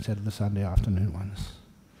talks instead of the Sunday afternoon ones.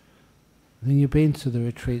 Then you've been to the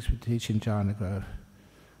retreats we teach in Jhana Grove.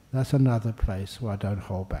 That's another place where I don't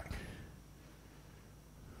hold back.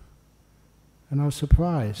 And I was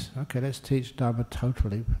surprised. Okay, let's teach Dhamma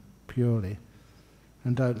totally, purely.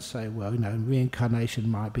 And don't say, well, reincarnation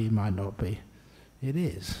might be, might not be. It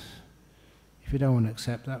is. If you don't want to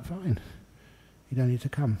accept that, fine. You don't need to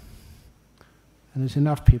come. And there's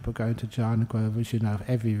enough people going to Jhana Grove, as you know, of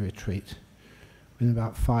every retreat. Within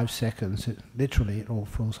about 5 seconds, literally it all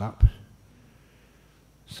fills up.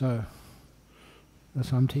 So,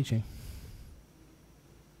 that's what I'm teaching.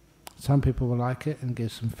 Some people will like it and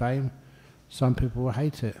give some fame. Some people will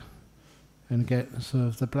hate it. and get sort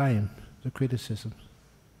of the blame, the criticism.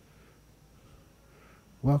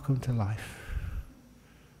 Welcome to life.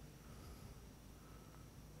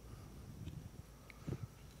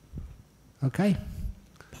 Okay?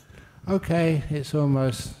 Okay, it's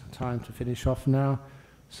almost time to finish off now.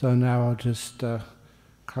 So now I'll just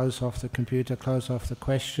close off the computer, close off the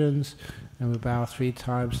questions, and we'll bow 3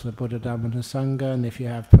 times to the Buddha, Dhamma and Sangha. And if you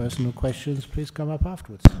have personal questions, please come up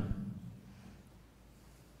afterwards.